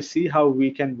to see how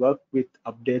we can work with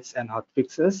updates and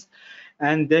hotfixes.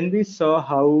 And then we saw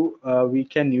how we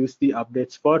can use the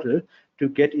updates portal to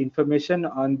get information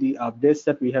on the updates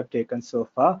that we have taken so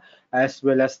far, as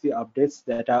well as the updates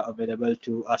that are available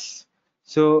to us.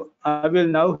 So I will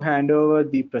now hand over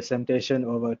the presentation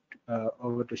over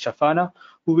to Shafana,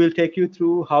 who will take you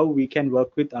through how we can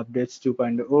work with Updates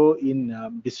 2.0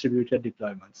 in distributed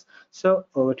deployments. So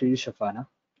over to you, Shafana.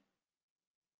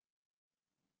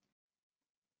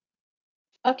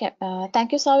 Okay,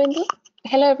 thank you, Savindu.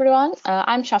 Hello, everyone.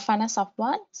 I'm Shafana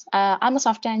Safwan. I'm a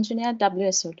software engineer at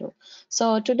WSO2.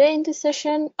 So today in this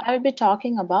session, I will be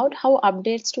talking about how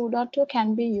Updates 2.2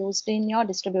 can be used in your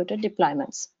distributed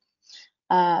deployments.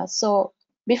 So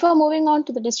before moving on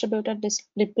to the distributed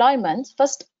deployments,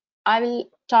 first I will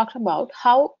talk about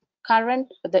how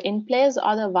the in-place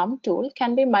or the WUM tool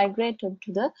can be migrated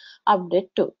to the update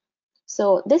tool.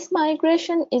 So this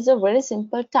migration is a very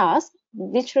simple task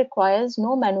which requires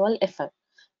no manual effort.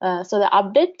 So the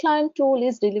update client tool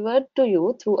is delivered to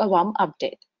you through a WUM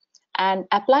update. And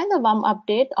applying the WUM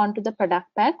update onto the product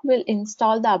pack will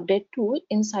install the update tool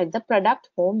inside the product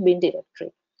home bin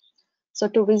directory. So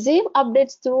to receive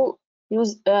updates through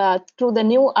through the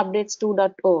new Updates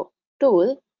 2.0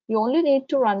 tool, you only need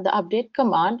to run the update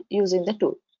command using the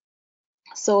tool.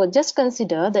 So just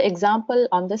consider the example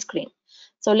on the screen.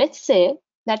 So let's say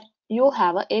that you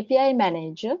have an API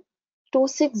manager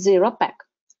 260 pack.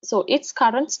 So its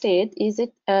current state is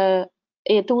WSO2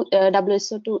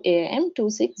 AM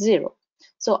 260.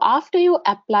 So after you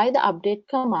apply the update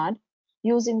command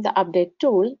using the update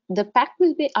tool, the pack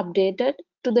will be updated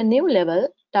to the new level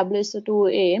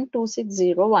WSO2 AM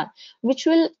 2601, which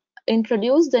will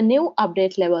introduce the new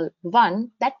update level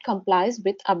 1 that complies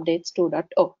with Updates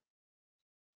 2.0.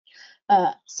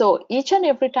 So each and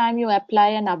every time you apply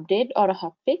an update or a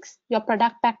hotfix, your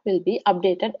product pack will be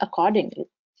updated accordingly.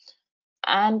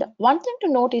 And one thing to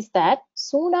note is that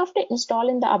soon after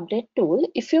installing the update tool,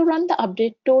 if you run the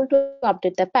update tool to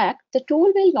update the pack, the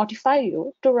tool will notify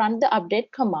you to run the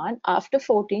update command after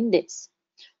 14 days.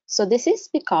 So this is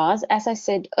because, as I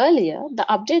said earlier, the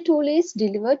update tool is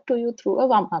delivered to you through a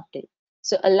WAM update.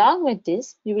 So along with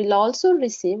this, you will also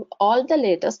receive all the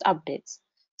latest updates.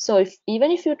 So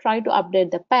even if you try to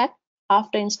update the pack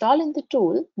after installing the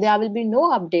tool, there will be no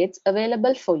updates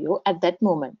available for you at that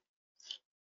moment.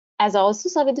 As also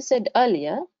Savitri said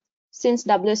earlier, since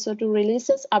WSO2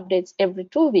 releases updates every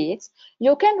 2 weeks,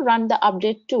 you can run the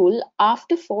update tool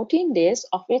after 14 days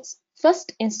of its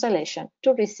first installation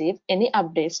to receive any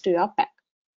updates to your pack.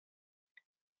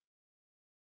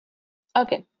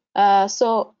 Okay,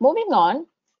 so moving on,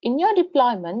 in your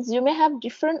deployments, you may have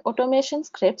different automation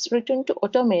scripts written to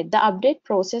automate the update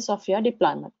process of your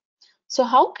deployment. So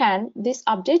how can this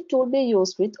update tool be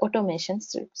used with automation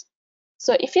scripts?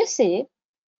 So if you see,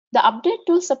 the update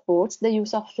tool supports the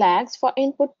use of flags for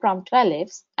input prompt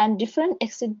values and different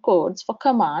exit codes for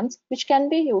commands, which can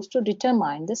be used to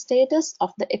determine the status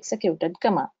of the executed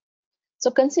command. So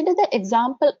consider the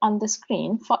example on the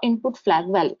screen for input flag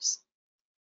values.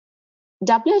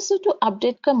 WSO2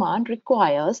 update command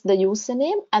requires the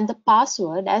username and the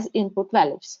password as input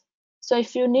values. So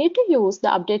if you need to use the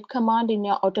update command in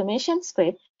your automation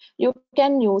script, you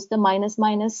can use the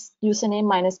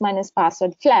 -username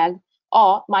password flag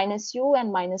or -u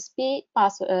and -p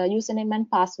username and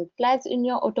password flags in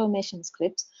your automation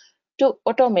scripts to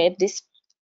automate this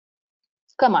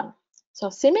command. So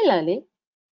similarly,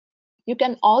 you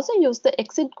can also use the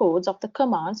exit codes of the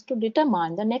commands to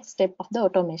determine the next step of the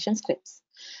automation scripts.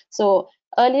 So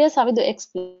earlier, Savidu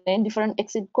explained different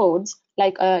exit codes,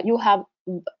 like you have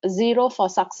 0 for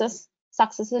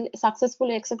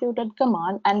successfully executed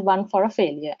command and 1 for a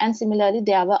failure. And similarly,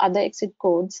 there were other exit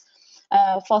codes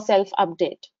for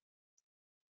self-update.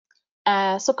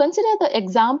 So consider the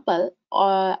example,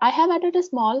 I have added a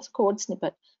small code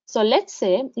snippet. So let's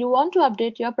say you want to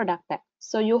update your product pack.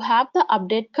 So you have the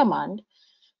update command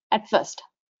at first,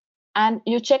 and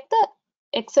you check the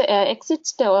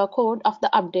exit code of the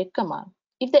update command.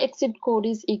 If the exit code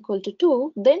is equal to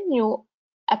 2, then you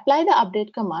apply the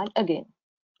update command again.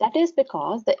 That is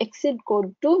because the exit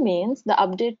code 2 means the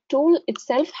update tool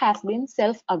itself has been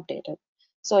self-updated.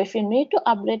 So if you need to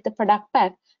update the product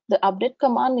pack, the update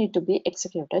command need to be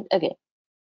executed again.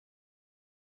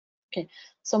 Okay,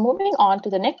 so moving on to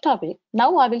the next topic,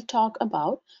 now I will talk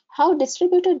about how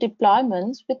distributed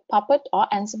deployments with Puppet or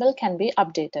Ansible can be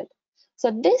updated.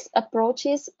 So this approach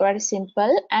is very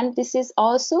simple, and this is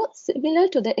also similar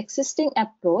to the existing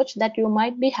approach that you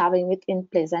might be having with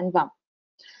InPlace and WAM.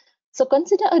 So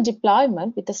consider a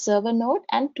deployment with a server node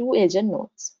and 2 agent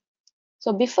nodes.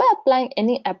 So before applying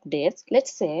any updates,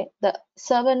 let's say the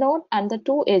server node and the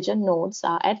 2 agent nodes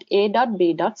are at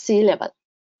A.B.C level.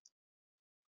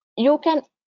 You can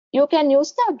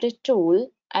use the update tool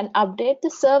and update the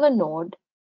server node.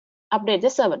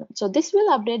 So this will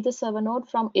update the server node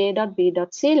from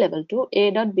A.B.C level to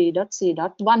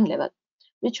A.B.C.1 level,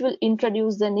 which will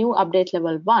introduce the new update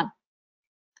level 1.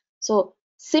 So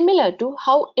similar to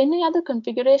how any other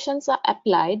configurations are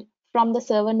applied from the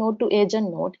server node to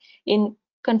agent node in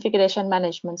configuration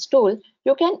management tool,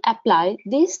 you can apply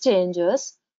these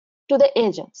changes to the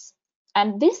agents,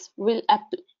 and this will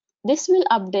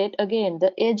update again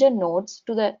the agent nodes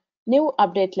to the new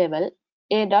update level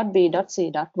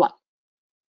A.B.C.1.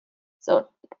 So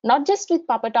not just with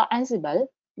Puppet or Ansible,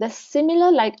 the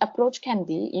similar like approach can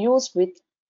be used with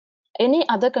any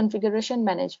other configuration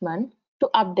management to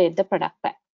update the product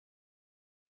pack.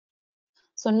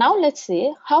 So now let's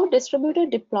see how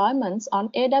distributed deployments on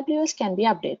AWS can be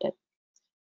updated.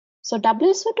 So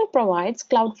WSO2 provides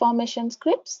CloudFormation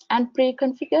scripts and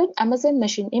pre-configured Amazon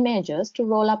machine images to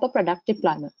roll up a product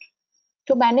deployment.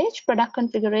 To manage product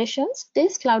configurations,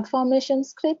 these CloudFormation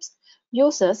scripts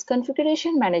uses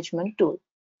configuration management tool.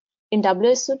 In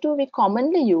WSO2, we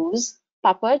commonly use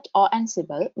Puppet, or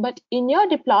Ansible, but in your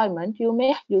deployment, you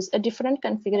may use a different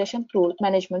configuration tool,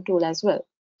 management tool as well.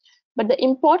 But the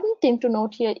important thing to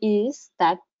note here is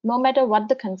that no matter what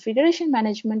the configuration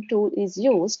management tool is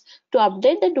used to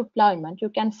update the deployment, you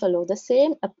can follow the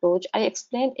same approach I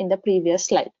explained in the previous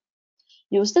slide.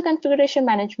 Use the configuration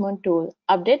management tool,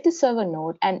 update the server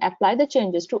node, and apply the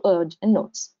changes to urgent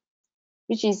nodes,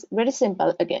 which is very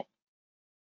simple again.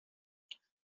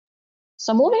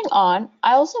 So moving on,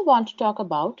 I also want to talk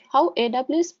about how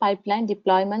AWS pipeline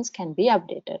deployments can be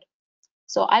updated.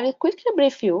 So I will quickly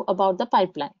brief you about the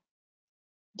pipeline.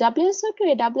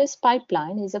 WSO2 AWS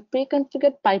pipeline is a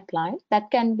pre-configured pipeline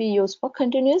that can be used for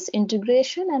continuous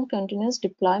integration and continuous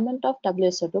deployment of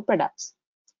WSO2 products.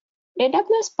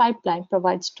 AWS pipeline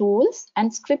provides tools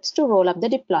and scripts to roll up the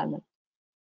deployment.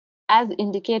 As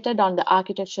indicated on the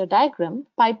architecture diagram,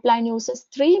 pipeline uses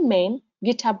three main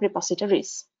GitHub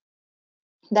repositories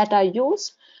that are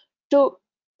used to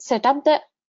set up the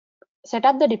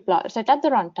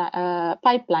runtime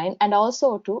pipeline and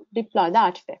also to deploy the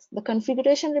artifacts. The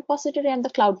configuration repository and the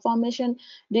CloudFormation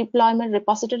deployment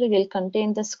repository will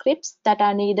contain the scripts that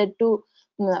are needed to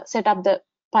set up the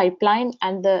pipeline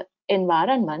and the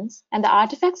environments, and the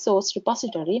artifact source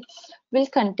repository will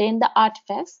contain the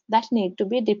artifacts that need to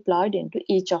be deployed into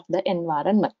each of the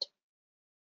environment.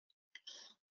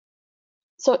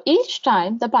 So each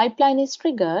time the pipeline is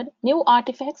triggered, new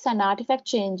artifacts and artifact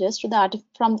changes to the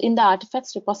in the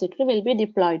artifacts repository will be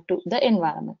deployed to the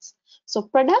environments. So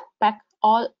product pack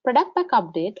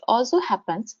update also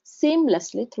happens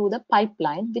seamlessly through the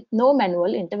pipeline with no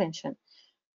manual intervention.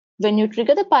 When you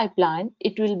trigger the pipeline,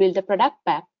 it will build a product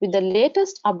pack with the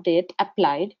latest update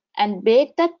applied and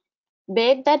bake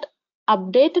that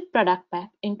updated product pack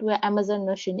into an Amazon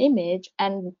machine image,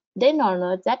 and then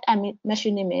on that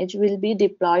machine image will be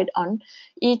deployed on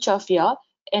each of your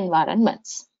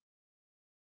environments.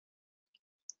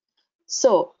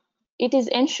 So it is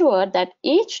ensured that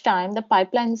each time the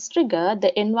pipeline is triggered,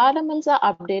 the environments are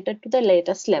updated to the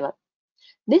latest level.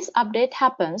 This update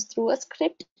happens through a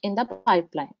script in the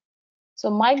pipeline. So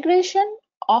migration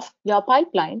of your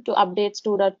pipeline to updates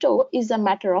 2.2 is a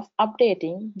matter of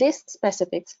updating this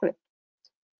specific script.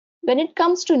 When it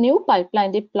comes to new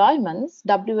pipeline deployments,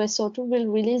 WSO2 will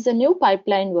release a new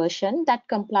pipeline version that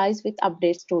complies with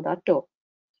updates 2.2.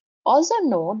 Also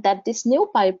note that this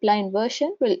new pipeline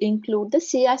version will include the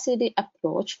CI/CD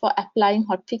approach for applying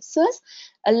hotfixes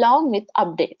along with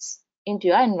updates into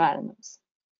your environments.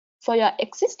 For your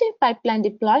existing pipeline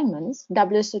deployments,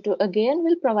 WSO2 again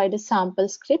will provide a sample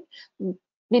script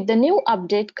with the new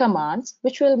update commands,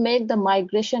 which will make the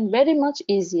migration very much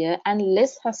easier and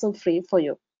less hassle-free for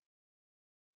you.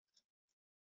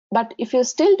 But if you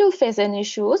still do face any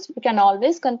issues, you can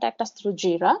always contact us through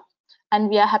Jira, and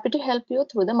we are happy to help you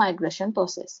through the migration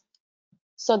process.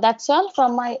 So that's all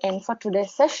from my end for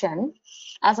today's session.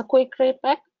 As a quick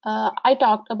recap, I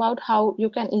talked about how you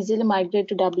can easily migrate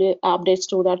to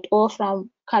updates 2.0 from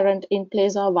current in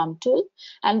place or WAM tool,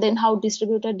 and then how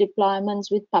distributed deployments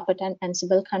with Puppet and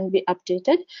Ansible can be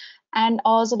updated, and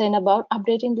also then about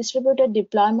updating distributed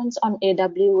deployments on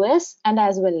AWS and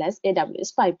as well as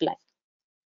AWS pipeline.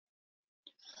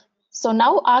 So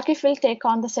now Akif will take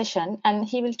on the session and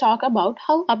he will talk about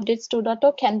how updates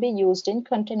 2.0 can be used in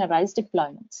containerized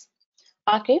deployments.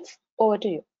 Akif, over to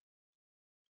you.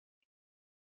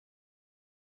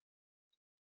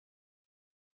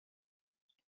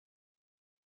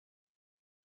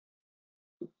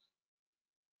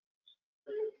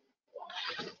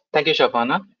 Thank you,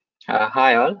 Shafana.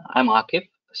 Hi all, I'm Akif,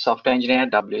 software engineer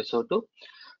at WSO2.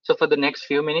 So for the next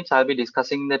few minutes, I'll be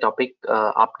discussing the topic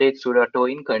updates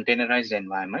 2.0 in containerized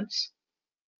environments.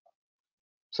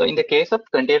 So in the case of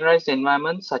containerized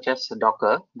environments such as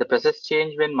Docker, the process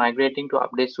change when migrating to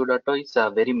updates 2.0 is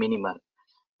very minimal.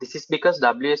 This is because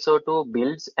WSO2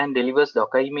 builds and delivers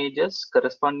Docker images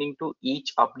corresponding to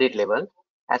each update level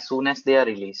as soon as they are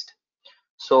released.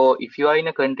 So if you are in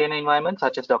a container environment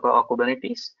such as Docker or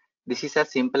Kubernetes, this is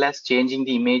as simple as changing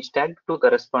the image tag to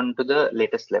correspond to the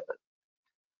latest level.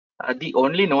 The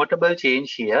only notable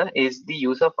change here is the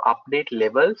use of update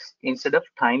levels instead of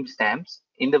timestamps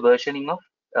in the versioning of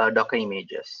Docker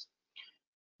images.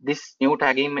 This new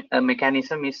tagging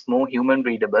mechanism is more human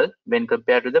readable when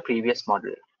compared to the previous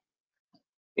model.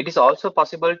 It is also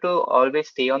possible to always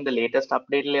stay on the latest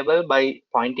update level by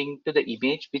pointing to the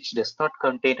image which does not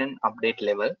contain an update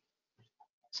level,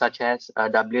 such as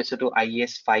WSO2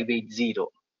 IES 580.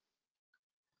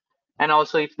 And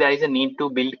also if there is a need to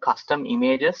build custom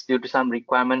images due to some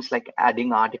requirements like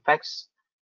adding artifacts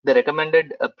The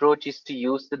recommended approach is to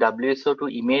use the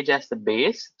WSO2 image as the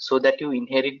base so that you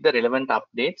inherit the relevant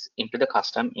updates into the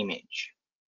custom image.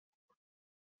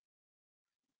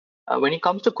 When it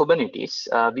comes to Kubernetes,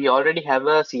 we already have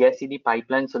a CI/CD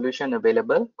pipeline solution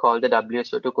available called the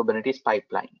WSO2 Kubernetes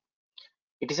pipeline.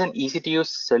 It is an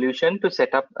easy-to-use solution to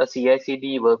set up a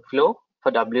CI/CD workflow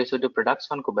for WSO2 products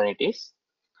on Kubernetes.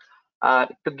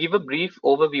 To give a brief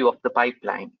overview of the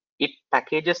pipeline, it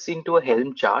packages into a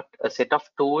Helm chart a set of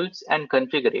tools and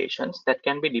configurations that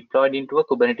can be deployed into a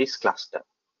Kubernetes cluster.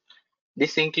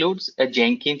 This includes a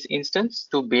Jenkins instance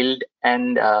to build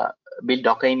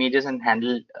Docker images and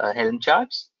handle Helm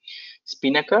charts,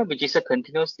 Spinnaker, which is a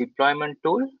continuous deployment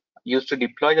tool used to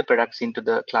deploy the products into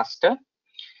the cluster.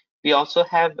 We also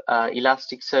have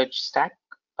Elasticsearch Stack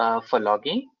for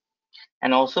logging,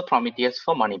 and also Prometheus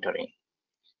for monitoring.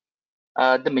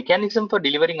 The mechanism for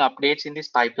delivering updates in this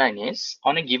pipeline is,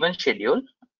 on a given schedule,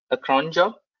 a cron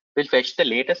job will fetch the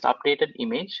latest updated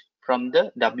image from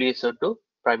the WSO2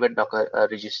 private Docker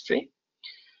registry,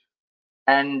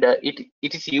 and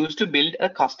it is used to build a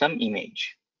custom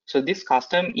image. So this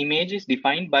custom image is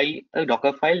defined by a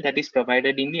Docker file that is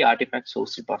provided in the artifact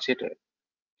source repository.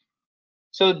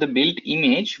 So the built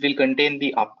image will contain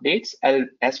the updates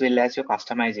as well as your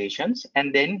customizations,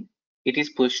 and then it is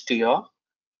pushed to your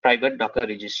private Docker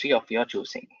registry of your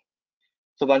choosing.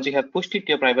 So once you have pushed it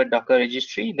to your private Docker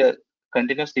registry, the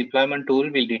continuous deployment tool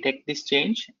will detect this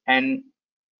change and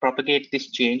propagate this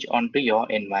change onto your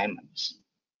environments.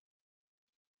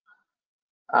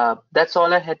 That's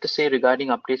all I had to say regarding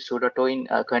updates 2.0 in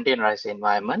containerized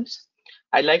environments.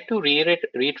 I'd like to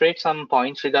reiterate some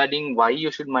points regarding why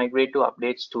you should migrate to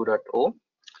updates 2.0.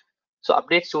 So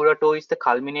updates 2.0 is the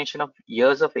culmination of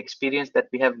years of experience that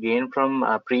we have gained from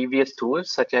previous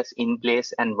tools such as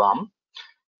InPlace and WAM.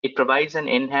 It provides an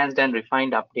enhanced and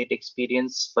refined update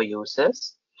experience for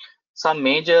users. Some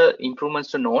major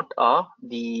improvements to note are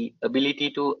the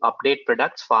ability to update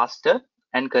products faster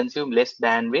and consume less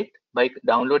bandwidth by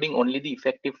downloading only the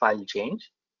effective file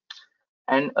change,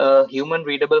 and a human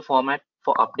readable format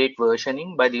for update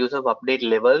versioning by the use of update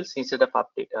levels instead of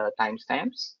update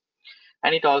timestamps.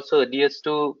 And it also adheres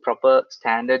to proper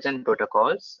standards and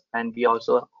protocols, and we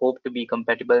also hope to be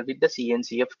compatible with the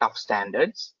CNCF tough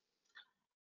standards.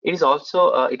 It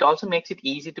also makes it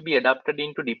easy to be adapted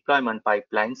into deployment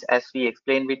pipelines, as we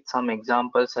explained with some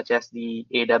examples such as the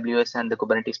AWS and the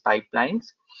Kubernetes pipelines.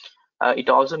 It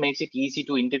also makes it easy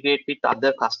to integrate with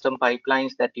other custom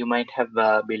pipelines that you might have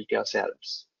built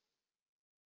yourselves.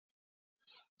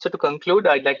 So to conclude,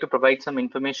 I'd like to provide some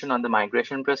information on the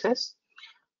migration process.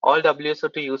 All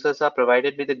WSO2 users are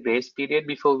provided with a grace period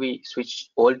before we switch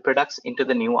old products into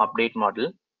the new update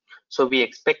model. So we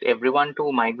expect everyone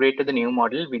to migrate to the new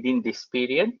model within this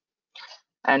period.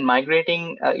 And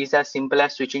migrating is as simple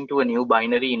as switching to a new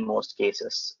binary in most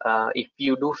cases. If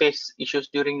you do face issues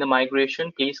during the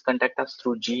migration, please contact us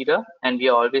through Jira, and we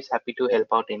are always happy to help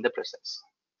out in the process.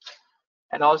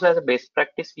 And also, as a best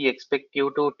practice, we expect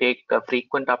you to take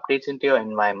frequent updates into your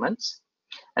environments.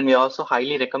 And we also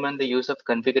highly recommend the use of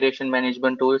configuration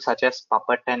management tools such as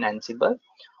Puppet and Ansible,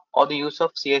 or the use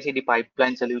of CI/CD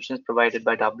pipeline solutions provided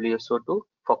by WSO2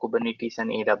 for Kubernetes and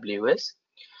AWS.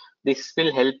 This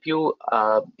will help you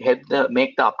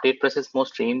make the update process more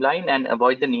streamlined and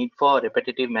avoid the need for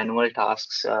repetitive manual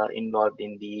tasks involved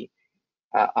in the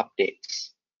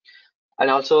updates. I'll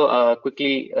also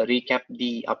quickly recap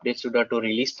the updates 2.0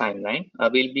 release timeline.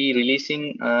 We'll be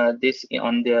releasing this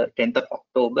on the 10th of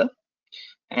October,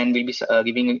 and we'll be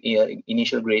giving an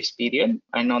initial grace period.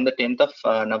 And on the 10th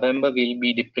of November, we'll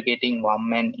be deprecating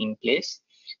WAM and InPlace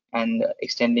and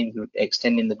extending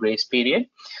the grace period.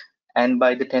 And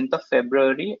by the 10th of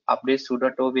February, updates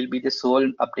 2.0 will be the sole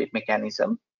update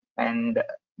mechanism, and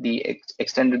the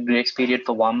extended grace period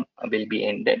for WAM will be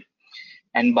ended.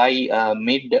 And by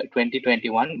mid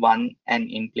 2021, WAM and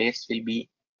InPlace will be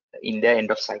in their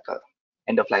end of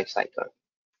life cycle.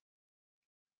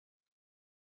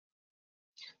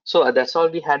 So that's all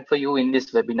we had for you in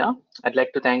this webinar. I'd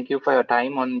like to thank you for your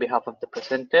time on behalf of the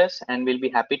presenters, and we'll be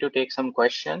happy to take some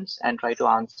questions and try to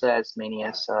answer as many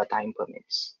as time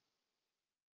permits.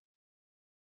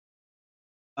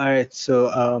 All right,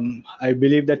 so I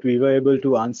believe that we were able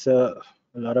to answer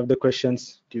a lot of the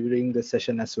questions during the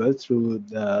session as well through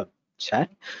the chat.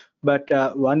 But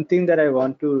one thing that I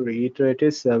want to reiterate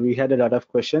is we had a lot of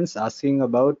questions asking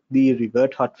about the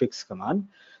revert hotfix command.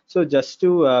 So just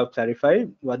to clarify,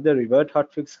 what the revert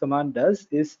hotfix command does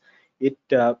is it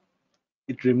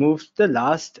removes the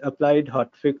last applied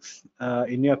hotfix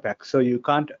in your pack. So you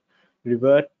can't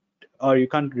revert or you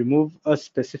can't remove a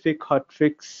specific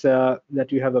hotfix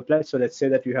that you have applied. So let's say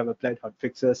that you have applied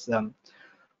hotfixes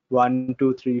 1,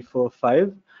 2, 3, 4,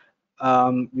 5.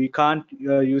 We can't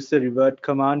use the revert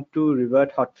command to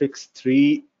revert hotfix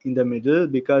 3 in the middle,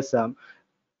 because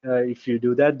if you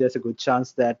do that, there's a good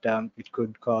chance that it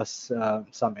could cause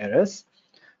some errors.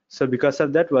 So because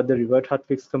of that, what the revert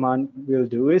hotfix command will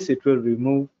do is it will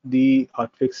remove the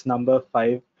hotfix number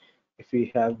 5 if we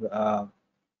have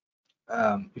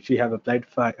applied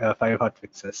 5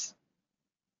 hotfixes.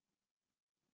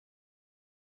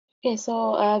 Okay,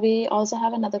 so we also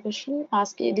have another question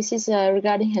asking. This is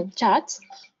regarding Helm charts.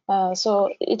 So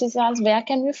it is asked, where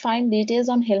can we find details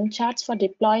on Helm charts for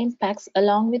deploying packs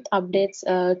along with updates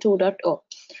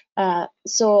 2.0?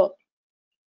 So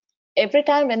every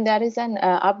time when there is an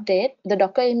update, the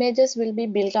Docker images will be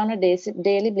built on a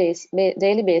daily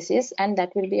basis, and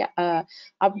that will be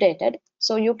updated.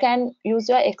 So you can use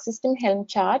your existing Helm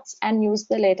charts and use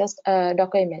the latest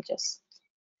Docker images.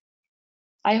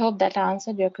 I hope that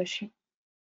answered your question.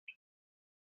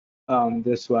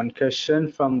 There's one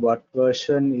question from what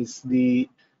version is the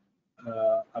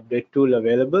update tool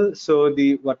available. So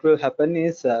what will happen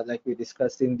is, like we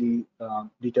discussed in the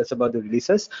details about the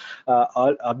releases,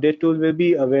 all update tool will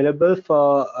be available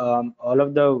for all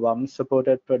of the WAM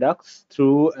supported products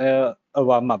through a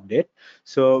WAM update.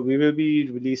 So we will be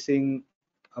releasing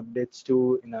updates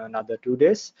to in another 2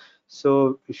 days.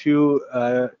 So if you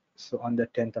so on the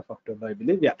 10th of October, I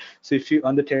believe, yeah. So if you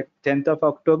on the 10th of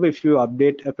October, if you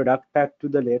update a product pack to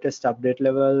the latest update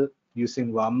level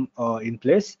using WAM in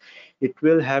place, it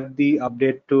will have the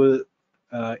update tool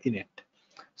in it.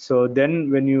 So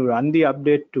then when you run the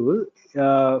update tool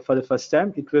for the first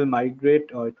time, it will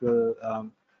migrate, or it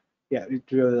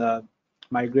will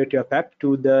migrate your pack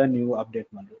to the new update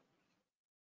model.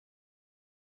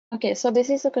 Okay, so this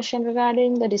is a question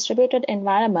regarding the distributed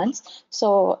environments.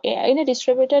 So in a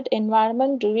distributed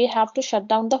environment, do we have to shut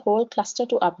down the whole cluster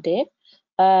to update?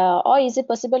 Or is it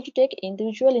possible to take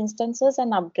individual instances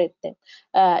and upgrade them?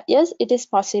 Yes, it is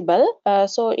possible.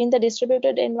 So in the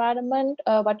distributed environment,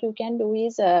 what you can do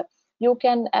is you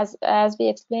can, as we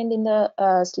explained in the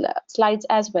slides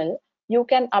as well, you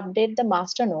can update the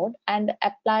master node and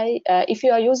apply. If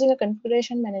you are using a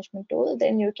configuration management tool,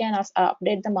 then you can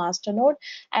update the master node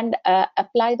and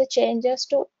apply the changes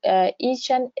to each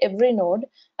and every node.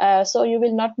 So you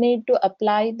will not need to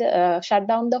apply the shut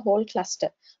down the whole cluster.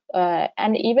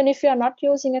 And even if you are not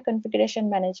using a configuration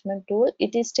management tool,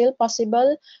 it is still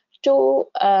possible to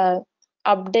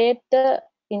update the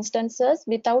instances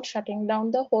without shutting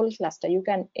down the whole cluster. You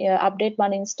can update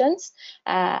one instance,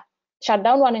 shut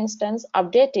down one instance,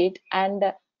 update it,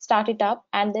 and start it up,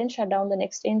 and then shut down the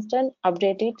next instance,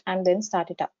 update it, and then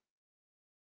start it up.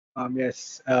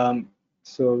 Yes.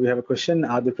 So we have a question: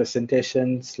 are the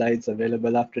presentation slides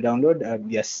available after download?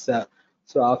 Yes.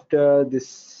 So after this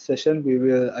session,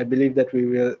 I believe that we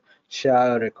will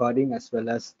share a recording as well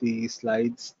as the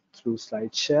slides through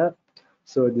SlideShare.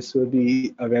 So this will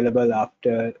be available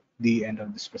after the end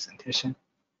of this presentation.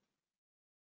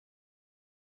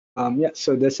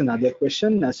 So there's another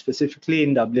question. Specifically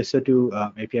in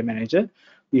WSO2 API Manager,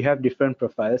 we have different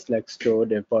profiles like store,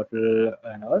 dev portal,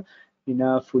 and all. In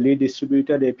a fully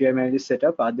distributed API Manager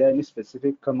setup, are there any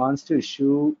specific commands to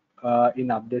issue in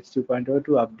updates 2.0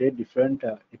 to update different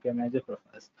API Manager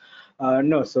profiles?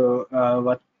 No. So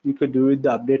what you could do with the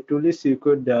update tool is you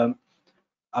could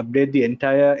update the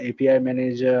entire API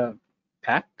Manager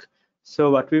pack. So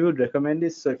what we would recommend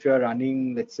is, so if you are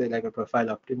running, let's say, like a profile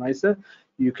optimizer,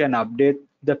 you can update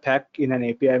the pack in an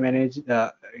API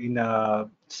Manager in a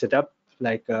setup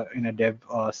like in a dev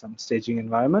or some staging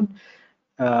environment.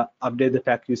 Update the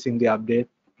pack using the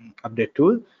update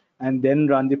tool, and then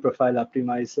run the profile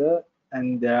optimizer,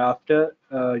 and thereafter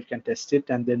you can test it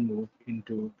and then move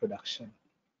into production.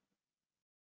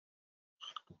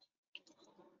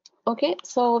 Okay,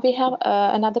 so we have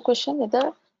another question: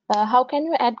 whether how can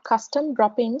you add custom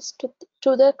drop-ins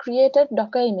to the created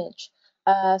Docker image?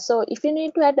 So if you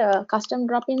need to add custom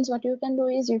drop-ins, what you can do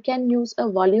is you can use a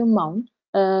volume mount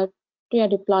to your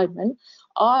deployment,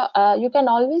 or you can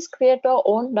always create your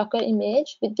own Docker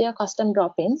image with your custom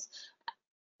drop-ins.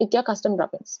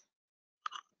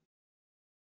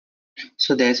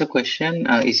 So there's a question,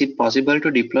 is it possible to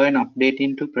deploy an update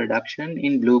into production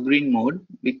in blue-green mode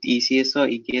with ECS or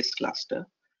EKS cluster?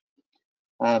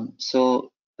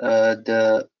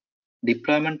 The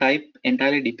deployment type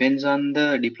entirely depends on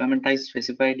the deployment type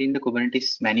specified in the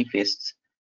Kubernetes manifests.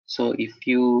 So if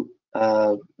you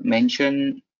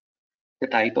mention the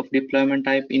type of deployment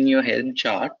type in your Helm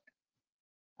chart,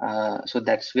 so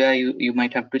that's where you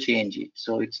might have to change it.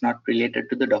 So it's not related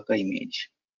to the Docker image.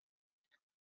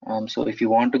 So if you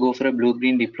want to go for a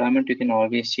blue-green deployment, you can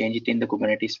always change it in the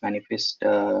Kubernetes manifest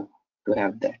to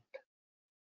have that.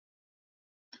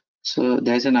 So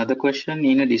there's another question: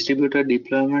 in a distributed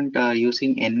deployment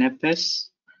using NFS,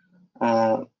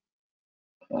 how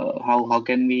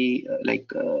can we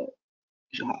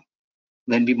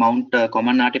when we mount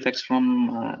common artifacts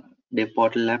from dev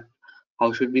portal app,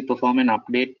 how should we perform an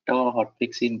update or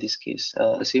hotfix in this case?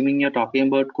 Assuming you're talking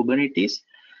about Kubernetes,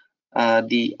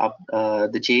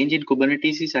 the change in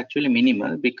Kubernetes is actually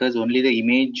minimal because only the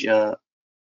image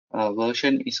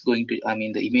version is going to,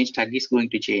 the image tag is going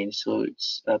to change. So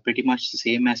it's pretty much the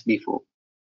same as before.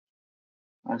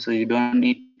 So you don't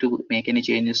need to make any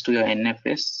changes to your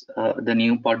NFS. The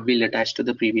new pod will attach to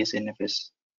the previous NFS.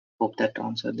 Hope that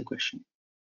answered the question.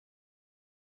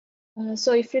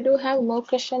 So if you do have more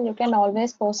question, you can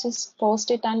always post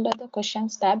it under the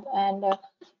questions tab, and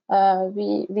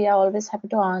we are always happy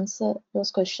to answer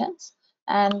those questions.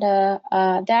 And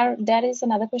there is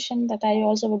another question that I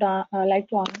also would like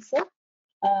to answer.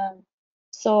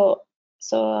 So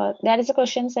there is a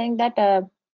question saying that there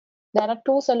are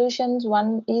two solutions.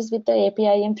 One is with the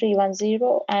APIM 310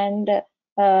 and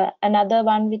another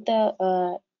one with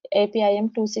the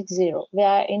APIM 260,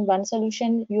 where in one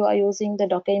solution you are using the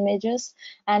Docker images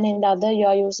and in the other you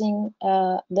are using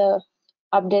the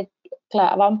update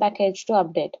one package to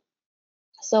update.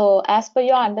 So as per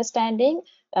your understanding,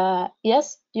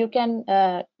 yes, you can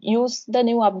use the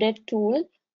new update tool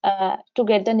to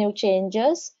get the new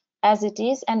changes as it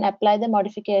is and apply the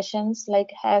modifications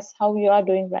like as how you are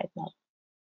doing right now.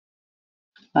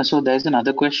 So there's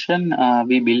another question.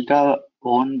 We built our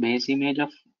own base image of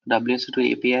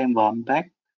WSO2 API and warm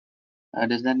pack.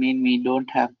 Does that mean we don't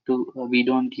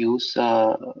use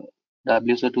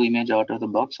WSO2 image out of the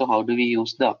box? So how do we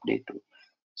use the update tool?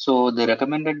 So the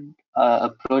recommended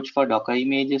approach for Docker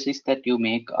images is that you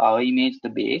make our image the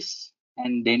base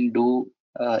and then do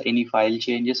any file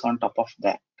changes on top of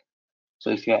that. So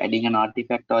if you're adding an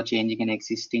artifact or changing an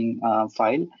existing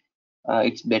file,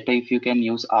 it's better if you can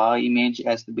use our image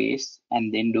as the base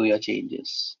and then do your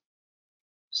changes,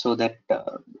 so that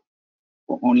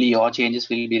only your changes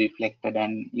will be reflected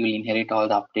and you'll inherit all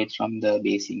the updates from the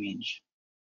base image.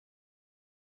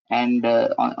 And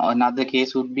another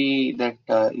case would be that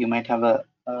you might have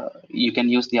you can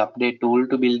use the update tool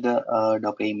to build the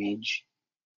Docker image.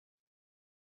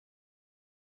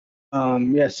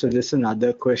 Yes, so there's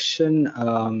another question.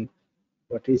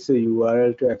 What is the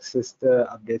URL to access the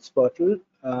updates portal,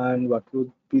 and what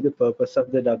would be the purpose of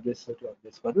the WSO2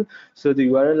 updates portal? So the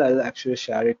URL, I'll actually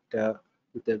share it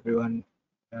with everyone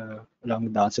along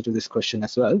with the answer to this question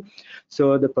as well.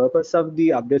 So the purpose of the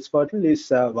updates portal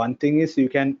is one thing is you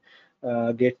can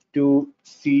get to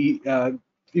see,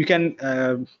 you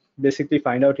can basically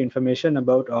find out information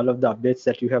about all of the updates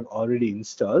that you have already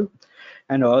installed.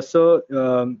 And also,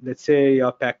 let's say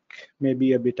your pack may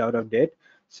be a bit out of date.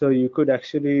 So you could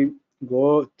actually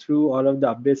go through all of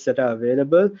the updates that are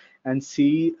available and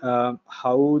see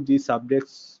how these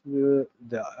updates,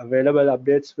 the available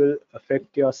updates will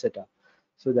affect your setup.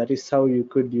 So that is how you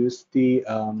could use the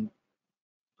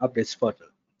updates portal.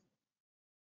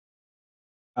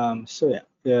 So yeah,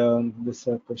 this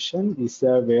question, is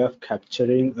there a way of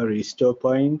capturing a restore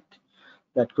point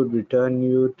that could return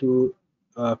you to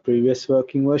a previous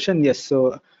working version? Yes,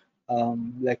 so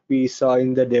like we saw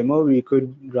in the demo, we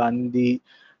could run the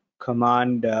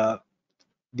command, the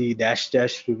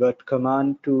 -- revert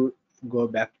command to go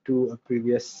back to a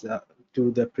previous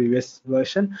to the previous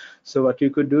version. So what you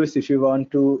could do is, if you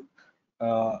want to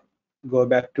go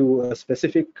back to a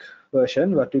specific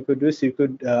version, what you could do is you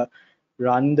could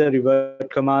run the revert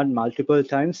command multiple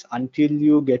times until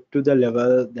you get to the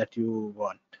level that you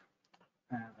want.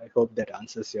 I hope that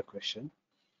answers your question.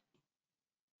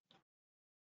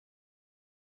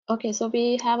 Okay, so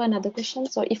we have another question.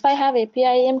 So if I have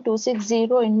APIM 260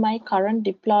 in my current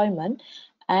deployment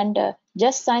and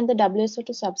just sign the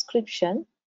WSO2 subscription,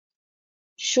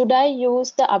 should I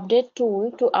use the update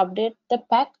tool to update the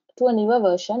pack to a newer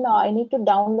version, or I need to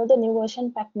download the new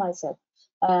version pack myself?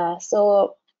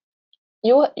 So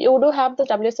you do have the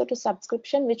WSO2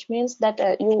 subscription, which means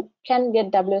that you can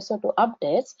get WSO2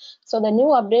 updates. So the new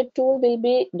update tool will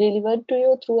be delivered to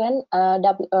you through an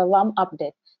WAM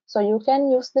update. So you can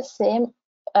use the same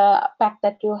pack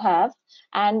that you have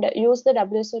and use the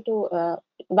WSO2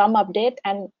 WAM update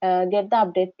and get the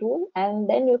update tool, and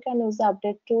then you can use the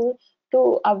update tool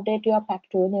to update your pack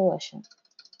to a new version.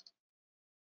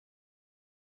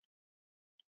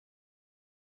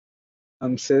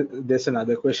 So there's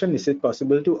another question. Is it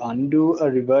possible to undo a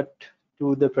revert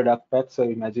to the product pack? So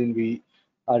imagine we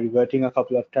are reverting a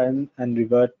couple of times and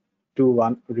revert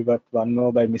revert one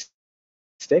more by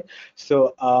mistake.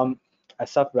 So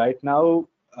as of right now,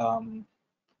 um,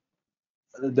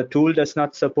 the tool does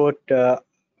not support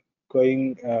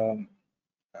going uh,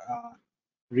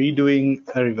 redoing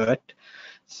a revert.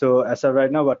 So as of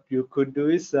right now, what you could do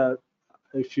is,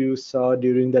 if you saw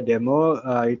during the demo,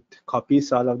 it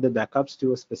copies all of the backups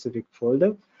to a specific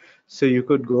folder. So you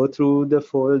could go through the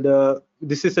folder.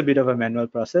 This is a bit of a manual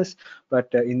process,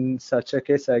 but in such a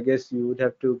case, I guess you would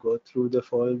have to go through the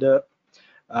folder,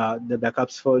 the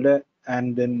backups folder,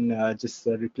 and then just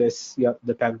replace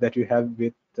the pack that you have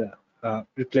with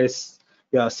replace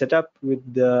your setup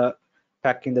with the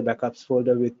pack in the backups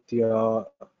folder with the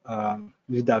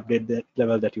update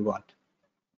level that you want.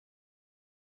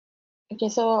 Okay,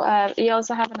 so we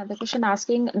also have another question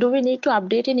asking, do we need to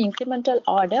update in incremental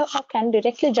order or can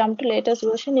directly jump to latest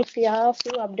version if we are a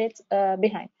few updates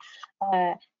behind?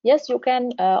 Yes, you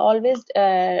can always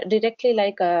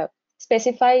directly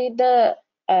specify the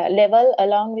level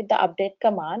along with the update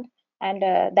command, and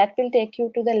that will take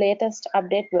you to the latest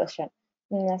update version.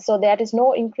 So there is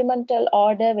no incremental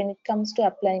order when it comes to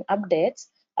applying updates.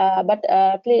 But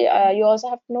you also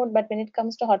have to note, but when it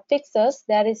comes to hotfixes,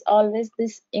 there is always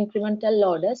this incremental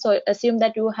order. So assume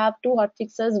that you have two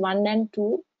hotfixes, 1 and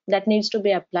 2, that needs to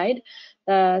be applied.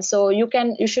 So you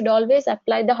should always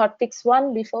apply the hotfix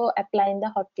 1 before applying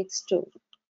the hotfix 2.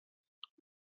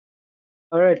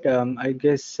 All right, I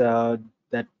guess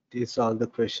that is all the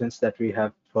questions that we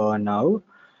have for now.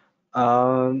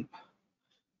 Um,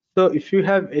 So if you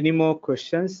have any more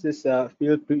questions, just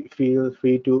feel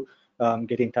free to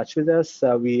get in touch with us.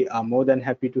 We are more than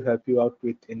happy to help you out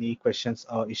with any questions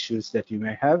or issues that you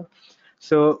may have.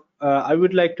 So I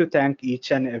would like to thank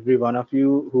each and every one of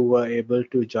you who were able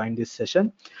to join this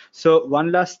session. So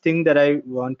one last thing that I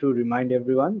want to remind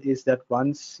everyone is that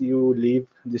once you leave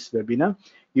this webinar,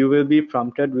 you will be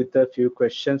prompted with a few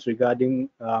questions regarding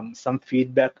some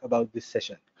feedback about this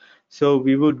session. So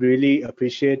we would really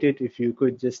appreciate it if you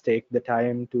could just take the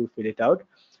time to fill it out.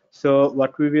 So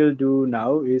what we will do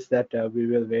now is that we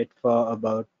will wait for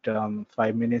about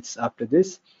 5 minutes after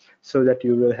this, so that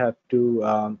you will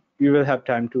have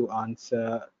time to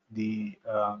answer the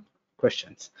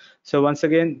questions. So once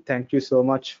again, thank you so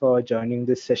much for joining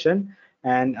this session,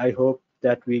 and I hope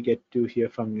that we get to hear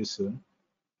from you soon.